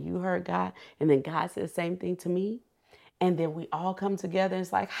God, and you heard God, and then God said the same thing to me, and then we all come together, and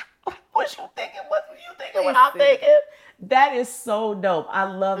it's like, what you thinking? What were you thinking? What I'm thinking? That is so dope. I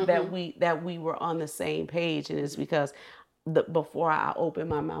love that we were on the same page, and it's because before I open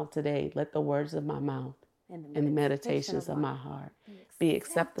my mouth today, let the words of my mouth and the meditations of my heart be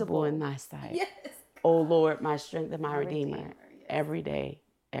acceptable in thy sight. Yes. Oh Lord, my strength and my redeemer. Yes. Every day.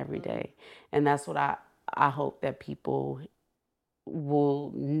 And that's what I hope that people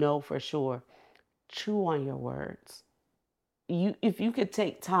will know for sure. Chew on your words. If you could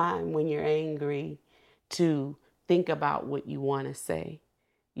take time when you're angry to think about what you want to say,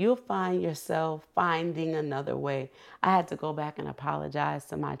 you'll find yourself finding another way. I had to go back and apologize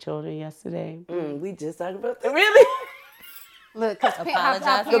to my children yesterday. We just talked about that. Really? Look, because parents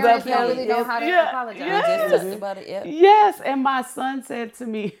don't really know how to apologize. We just talked about it. Yep. Yes, and my son said to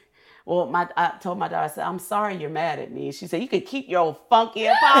me, I told my daughter, I said, I'm sorry you're mad at me. She said, you could keep your old funky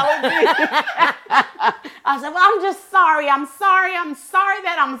apology. I said, well, I'm just sorry. I'm sorry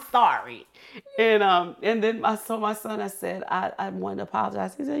that I'm sorry. And then I told my son, I said, I want to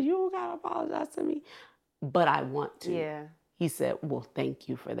apologize. He said, you don't got to apologize to me, but I want to. Yeah. He said, well, thank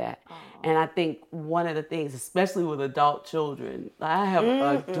you for that. Aww. And I think one of the things, especially with adult children, I have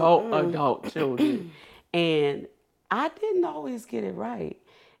adult children, and I didn't always get it right.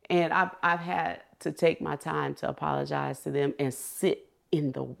 And I've had to take my time to apologize to them and sit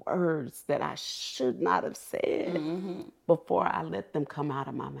in the words that I should not have said before I let them come out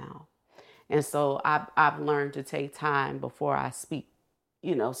of my mouth. And so I've learned to take time before I speak,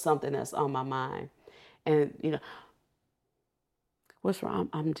 something that's on my mind. And, what's wrong?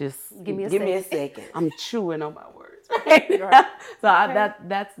 I'm just... Give me a second. I'm chewing on my words. Right? So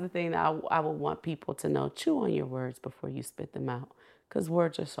that's the thing that I would want people to know. Chew on your words before you spit them out. Because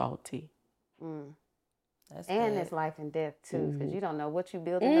words are salty. And it's life and death, too. Because you don't know what you're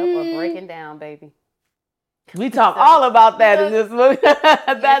building up or breaking down, baby. We talk all about that in this movie.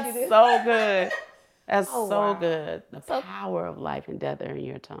 That's so good. That's good. The power of life and death are in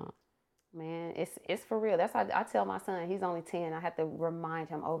your tongue. Man, it's for real. That's how I tell my son. He's only 10. I have to remind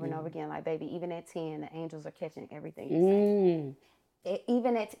him over and over again, like, baby, even at 10, the angels are catching everything you say.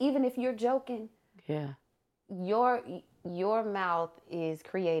 Even if you're joking, your mouth is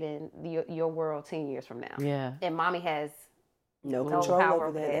creating your world 10 years from now. Yeah. And mommy has no control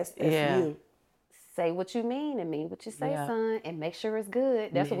over that. That's you. Say what you mean and mean what you say, son, and make sure it's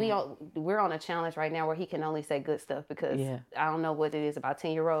good. That's what we're on a challenge right now where he can only say good stuff because I don't know what it is about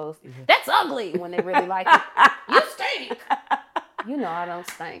 10-year-olds. That's ugly when they really like it. You stink. I don't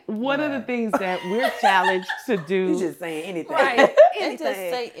stink. One of the things that we're challenged to do. You just saying anything. Right. And just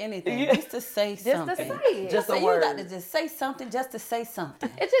say anything. Just to say something. Just to say it. Just a word. You got to just say something just to say something.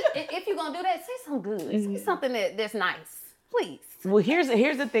 It's just, if you're going to do that, say something good. Say something that's nice. Please. Well, here's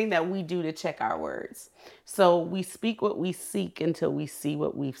the thing that we do to check our words. So we speak what we seek until we see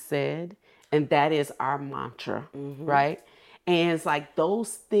what we've said. And that is our mantra, right? And it's like those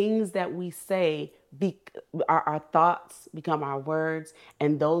things that we say, our thoughts become our words.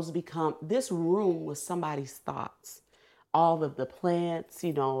 And those become, this room was somebody's thoughts. All of the plants,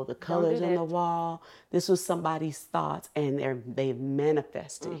 the colors on the wall. This was somebody's thoughts, and they've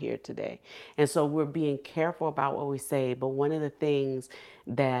manifested here today. And so we're being careful about what we say. But one of the things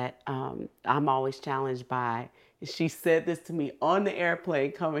that I'm always challenged by, she said this to me on the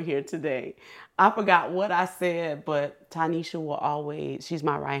airplane coming here today. I forgot what I said, but Tanisha will always, she's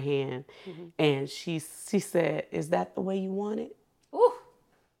my right hand. And she said, is that the way you want it? Ooh.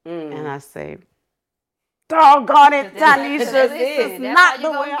 And I say, doggone it, Tanisha, this is not the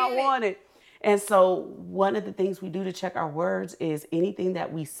way I want it. And so one of the things we do to check our words is anything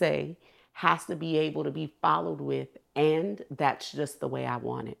that we say has to be able to be followed with, and that's just the way I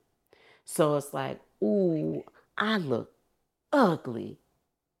want it. So it's like, ooh, I look ugly,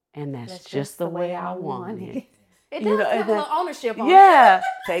 and that's just the way I want it. It does have a little ownership on it.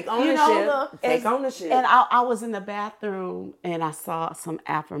 Take ownership. Take ownership. And I was in the bathroom, and I saw some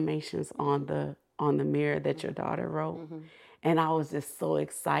affirmations on the mirror that your daughter wrote. And I was just so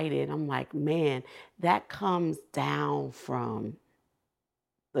excited. I'm like, man, that comes down from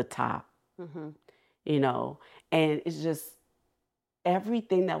the top, and it's just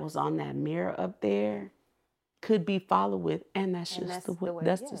everything that was on that mirror up there could be followed with, and that's just the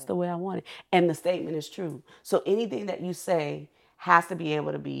way I want it. And the statement is true. So anything that you say has to be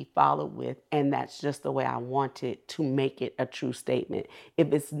able to be followed with, and that's just the way I want it to make it a true statement.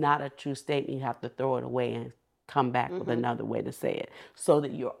 If it's not a true statement, you have to throw it away and come back with another way to say it, so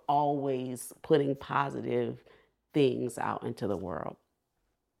that you're always putting positive things out into the world.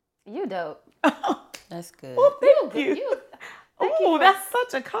 You dope. That's good. Well, thank you. Oh, that's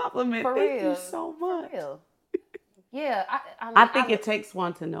such a compliment. For Thank real. you so much. For real. Yeah, I think it takes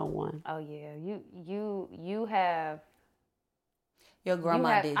one to know one. Oh yeah, you have. Your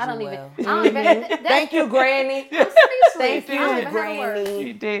grandma did you well. Thank you, Granny. Thank you, Granny.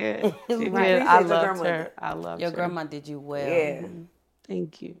 She did. She did. I loved her. I loved her. Your grandma did you well. Yeah.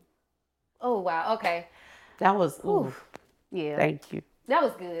 Thank you. Oh wow. Okay. That was. Ooh. Yeah. Thank you. That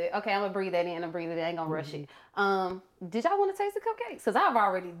was good. Okay, I'm gonna breathe that in and breathe it in. I ain't gonna rush it. Did y'all want to taste the cupcakes? Because I've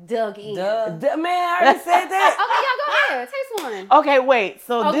already dug in. Man, I already said that. Okay, y'all go ahead. Taste one. Okay, wait.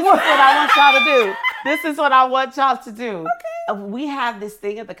 So this is what I want y'all to do. This is what I want y'all to do. Okay. We have this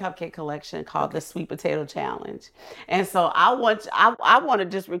thing at the Cupcake Collection called the Sweet Potato Challenge. And so I want to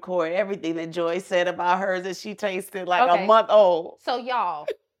just record everything that Joy said about hers that she tasted like a month old. So y'all,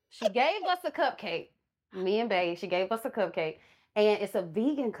 she gave us a cupcake. Me and Bae, she gave us a cupcake. And it's a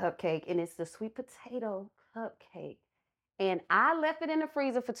vegan cupcake, and it's the sweet potato cupcake. And I left it in the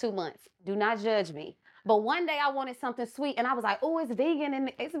freezer for 2 months. Do not judge me. But one day I wanted something sweet, and I was like, oh, it's vegan,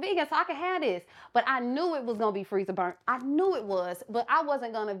 so I can have this. But I knew it was going to be freezer burnt. I knew it was, but I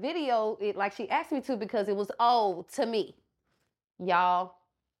wasn't going to video it like she asked me to because it was old to me. Y'all,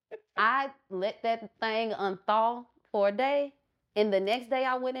 I let that thing unthaw for a day, and the next day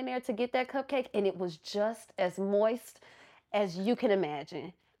I went in there to get that cupcake, and it was just as moist as you can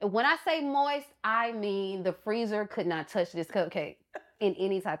imagine. And when I say moist, I mean the freezer could not touch this cupcake in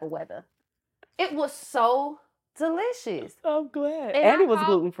any type of weather. It was so delicious. I'm glad. And it was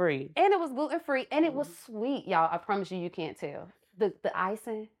gluten-free. And it was gluten-free. And it was sweet, y'all. I promise you can't tell. The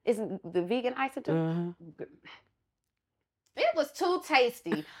icing, isn't the vegan icing too? Mm-hmm. It was too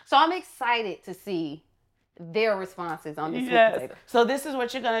tasty. So I'm excited to see their responses on the sweet potato. So this is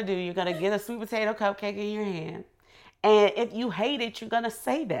what you're going to do. You're going to get a sweet potato cupcake in your hand. And if you hate it, you're going to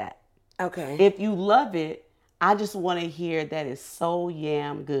say that. Okay. If you love it, I just want to hear that it's so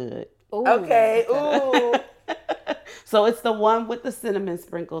yam good. Ooh. Okay. Ooh. So it's the one with the cinnamon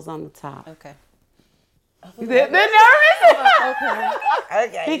sprinkles on the top. Okay. They're nervous.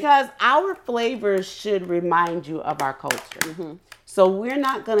 Okay. Because our flavors should remind you of our culture. Mm-hmm. So we're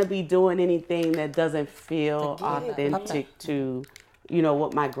not going to be doing anything that doesn't feel authentic to, you know,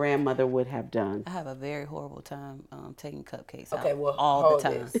 what my grandmother would have done. I have a very horrible time taking cupcakes out all the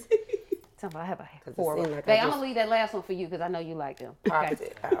time. I have a horrible. Like I'm going to leave that last one for you because I know you like them. Popped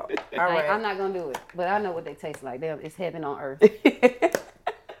it out. All right. I'm not going to do it, but I know what they taste like. It's heaven on earth.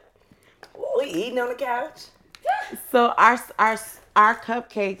 We eating on the couch. So our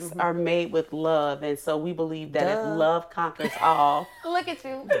cupcakes are made with love, and so we believe that if love conquers all. Look at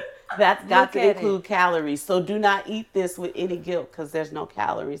you. That's got to include calories. So do not eat this with any guilt because there's no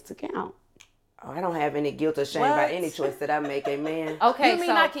calories to count. Oh, I don't have any guilt or shame about any choice that I make, amen. Okay, you mean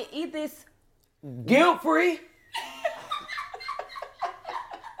I can eat this guilt-free?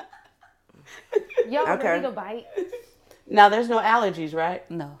 Y'all ready to bite? Now there's no allergies, right?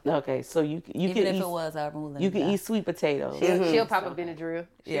 No. Okay, so you even can if eat, it was, I'd remove them. You can eat sweet potatoes. She'll pop a Benadryl.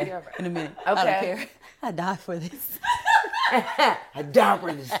 Yeah, in a minute. Okay. I don't care. I die for this. I die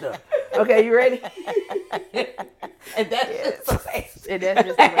for this stuff. Okay, you ready? And that's just the way. And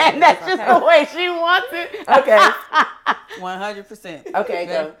that's just the way she wants it. Okay. 100%. Okay,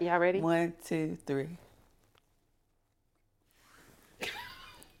 go. Y'all ready? 1, 2, 3.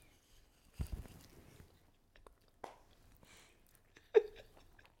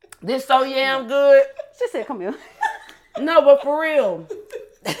 This so yam good. She said, come here. No, but for real.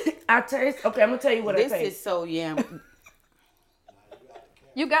 I taste. Okay, I'm going to tell you what I taste. This is so yam.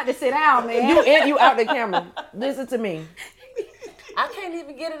 You got to sit down, man. You out the camera. Listen to me. I can't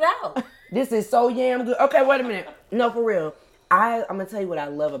even get it out. This is so yam good. Okay, wait a minute. No, for real. I'm going to tell you what I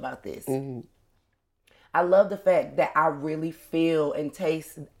love about this. Mm-hmm. I love the fact that I really feel and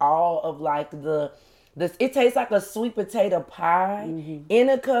taste all of like it tastes like a sweet potato pie in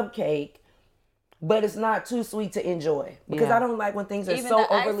a cupcake, but it's not too sweet to enjoy. Because I don't like when things are so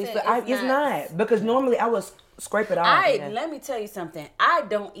overly sweet. It's not. Because normally I would scrape it off. Let me tell you something. I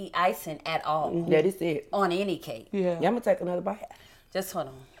don't eat icing at all. Mm-hmm. That is it. On any cake. Yeah. I'm going to take another bite. Just hold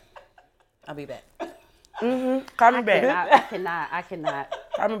on. I'll be back. Mm-hmm. Call me back. I cannot.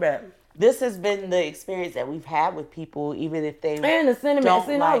 Call me back. This has been the experience that we've had with people, even if they and the cinnamon.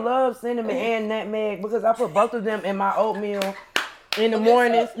 I like... love cinnamon and nutmeg because I put both of them in my oatmeal in the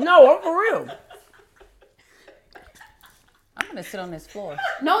mornings. No, I'm for real. I'm gonna sit on this floor.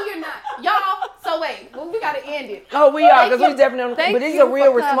 No, you're not, y'all. So wait, we gotta end it. Oh, we are because we definitely. But these are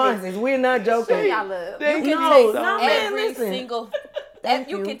real responses. We're not joking. Sure, y'all love. You can taste every single.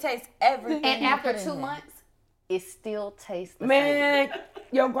 You can taste everything. And after 2 months. it still tastes the Man, same.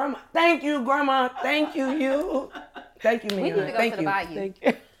 Your grandma. Thank you, Grandma. Thank you, you. Thank you, Mignon. We need to go to the bayou. Thank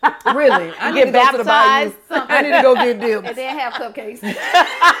you. Really? I need Get to go to the bayou. baptized. I need to go get dips. And then have cupcakes.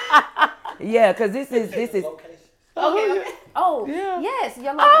 Yeah, because this is. Okay. Oh, yes.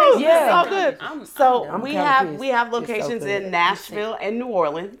 Your location. Oh, yeah. so good. I'm we kinda have pissed. locations It's so good. in Nashville and New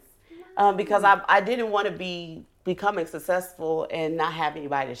Orleans because I didn't want to be becoming successful and not have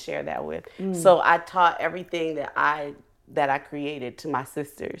anybody to share that with. So I taught everything that I created to my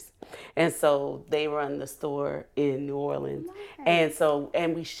sisters, and so they run the store in New Orleans,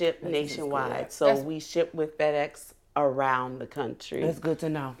 and we ship nationwide. So we ship with FedEx around the country. That's good to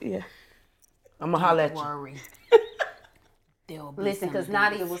know. Yeah. I'm going to holler at you. Worry. Listen, because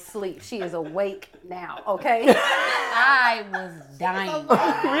Nadia was asleep. She is awake now, okay? I was dying.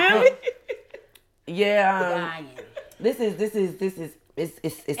 Really? Yeah. Dying. This is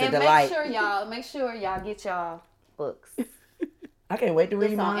it's a And delight. make sure y'all get y'all books. I can't wait to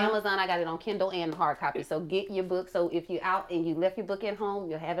read It's on mine. Amazon. I got it on Kindle and hard copy. So get your book. So if you're out and you left your book at home,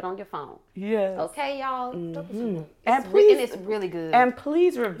 you'll have it on your phone. Yes. Okay, y'all. And It's really good. And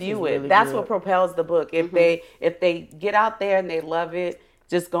please review it. really That's good. what propels the book. If they get out there and they love it,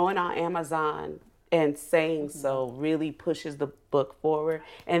 just going on Amazon and saying so really pushes the book forward.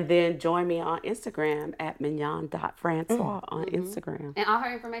 And then join me on Instagram at mignon.francois on Instagram. And all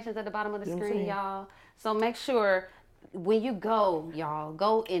her information is at the bottom of the screen, y'all. So make sure when you go, y'all,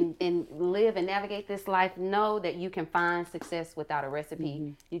 go and live and navigate this life. Know that you can find success without a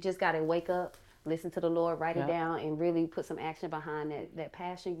recipe. You just got to wake up, listen to the Lord, write it down, and really put some action behind that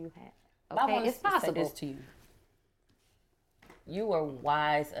passion you have. Okay, I want it's to say possible. this to you. You were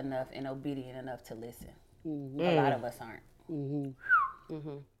wise enough and obedient enough to listen. A lot of us aren't.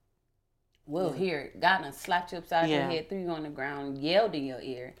 We'll hear it. God done slapped you upside your head, threw you on the ground, yelled in your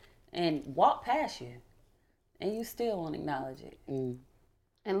ear, and walked past you. And you still won't acknowledge it.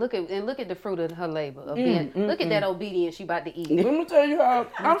 And look at the fruit of her labor. Of being, look at that obedience you about to eat. Let me tell you how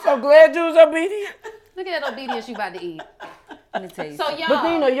I'm so glad you was obedient. Look at that obedience you about to eat. Let me tell you. So y'all. But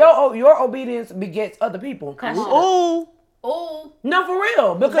then, you know, your obedience begets other people. Come on. Oh, no, for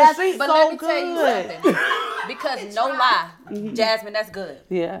real. Because but let me tell you something. Because no lie, Jasmine, that's good.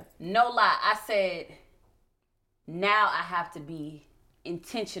 Yeah. No lie. I said, now I have to be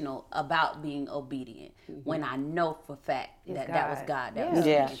intentional about being obedient when I know for a fact that was God that was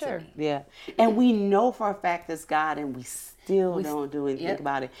speaking to me. Yeah. And we know for a fact it's God and we still don't do anything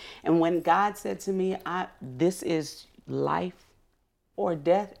about it. And when God said to me, this is life or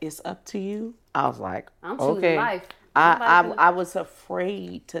death, is up to you, I was like, I'm choosing life. I was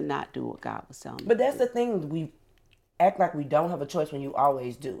afraid to not do what God was telling me. But that's the thing. We act like we don't have a choice when you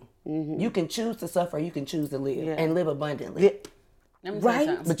always do. You can choose to suffer. You can choose to live and live abundantly.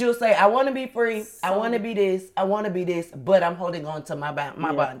 Right? But you'll say, I want to be free. I want to be this. I want to be this. But I'm holding on to my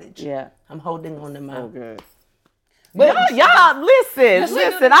bondage. Yeah. I'm holding on to my... So good. But y'all, listen.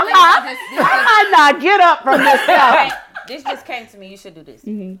 I might not get up from this stuff. This just came to me. You should do this.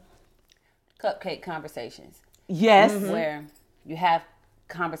 Cupcake conversations. Yes. Where you have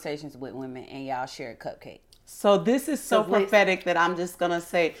conversations with women and y'all share a cupcake. So this is so prophetic that I'm just going to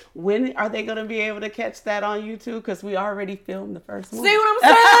say, when are they going to be able to catch that on YouTube? Because we already filmed the first one. See what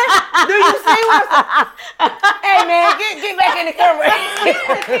I'm saying? Do you see what I'm saying? Hey, man, get back in the camera. Get in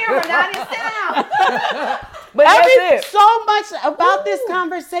the camera, now this down. But that's it. So much about this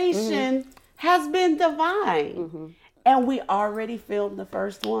conversation has been divine. And we already filmed the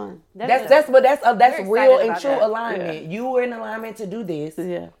first one. That's real and true alignment. You were in alignment to do this.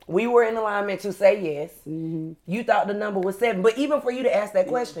 Yeah. We were in alignment to say yes. You thought the number was 7. But even for you to ask that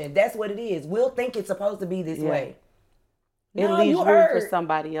question, that's what it is. We'll think it's supposed to be this way. It leaves room for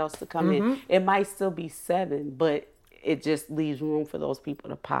somebody else to come in. It might still be 7, but it just leaves room for those people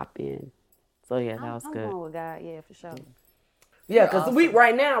to pop in. So yeah, that was good. I'm going with God, yeah, for sure. Yeah, because we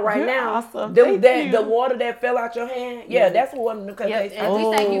right now, awesome. The water that fell out your hand, that's what one of the cupcakes. And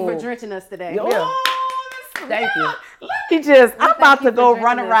we thank you for drenching us today. Thank you. I'm about to go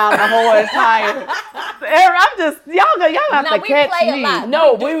run around the whole entire. Y'all have to catch me. A lot.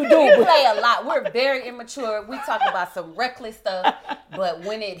 No, we do. We play a lot. We're very immature. We talk about some reckless stuff, but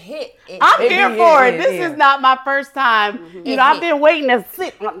when it hit, I'm here for it. This is not my first time. You know, I've been waiting to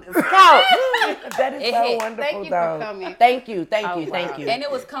sit on this couch. That is so wonderful. Thank you for coming. Thank you. And it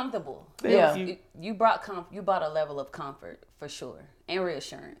was comfortable. Yeah. You brought a level of comfort for sure, and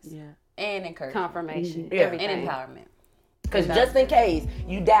reassurance. Yeah. And encouragement. Confirmation. Everything. And empowerment. Because just in case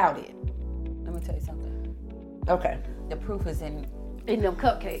you doubted. Let me tell you something. Okay. The proof is in them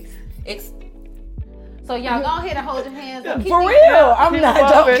cupcakes. So y'all go ahead and hold your hands up. For real, I'm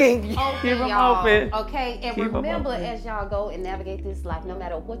not joking. Keep them open. Okay, and remember as y'all go and navigate this life, no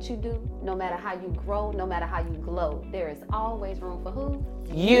matter what you do, no matter how you grow, no matter how you glow, there is always room for who?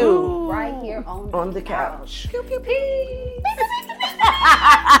 You. Right here on the couch. Pew, pew, pew.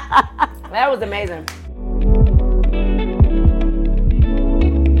 That was amazing.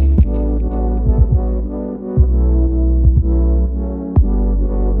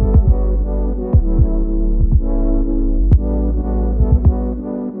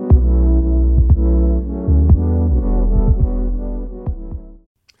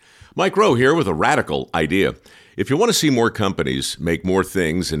 Mike Rowe here with a radical idea. If you want to see more companies make more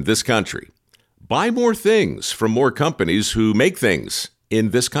things in this country, buy more things from more companies who make things in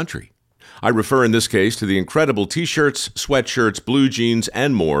this country. I refer in this case to the incredible t-shirts, sweatshirts, blue jeans,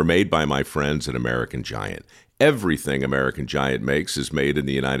 and more made by my friends at American Giant. Everything American Giant makes is made in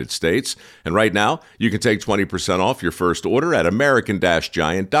the United States. And right now, you can take 20% off your first order at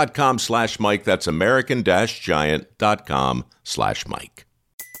american-giant.com/Mike. That's american-giant.com/Mike.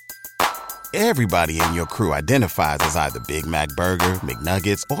 Everybody in your crew identifies as either Big Mac Burger,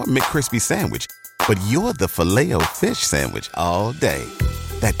 McNuggets, or McCrispy Sandwich. But you're the Filet-O-Fish Sandwich all day.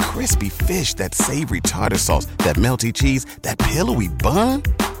 That crispy fish, that savory tartar sauce, that melty cheese, that pillowy bun.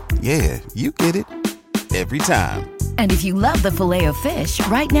 Yeah, you get it. Every time. And if you love the Filet-O-Fish,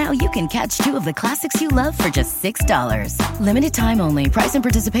 right now you can catch 2 of the classics you love for just $6. Limited time only. Price and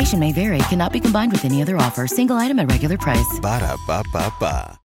participation may vary. Cannot be combined with any other offer. Single item at regular price. Ba-da-ba-ba-ba.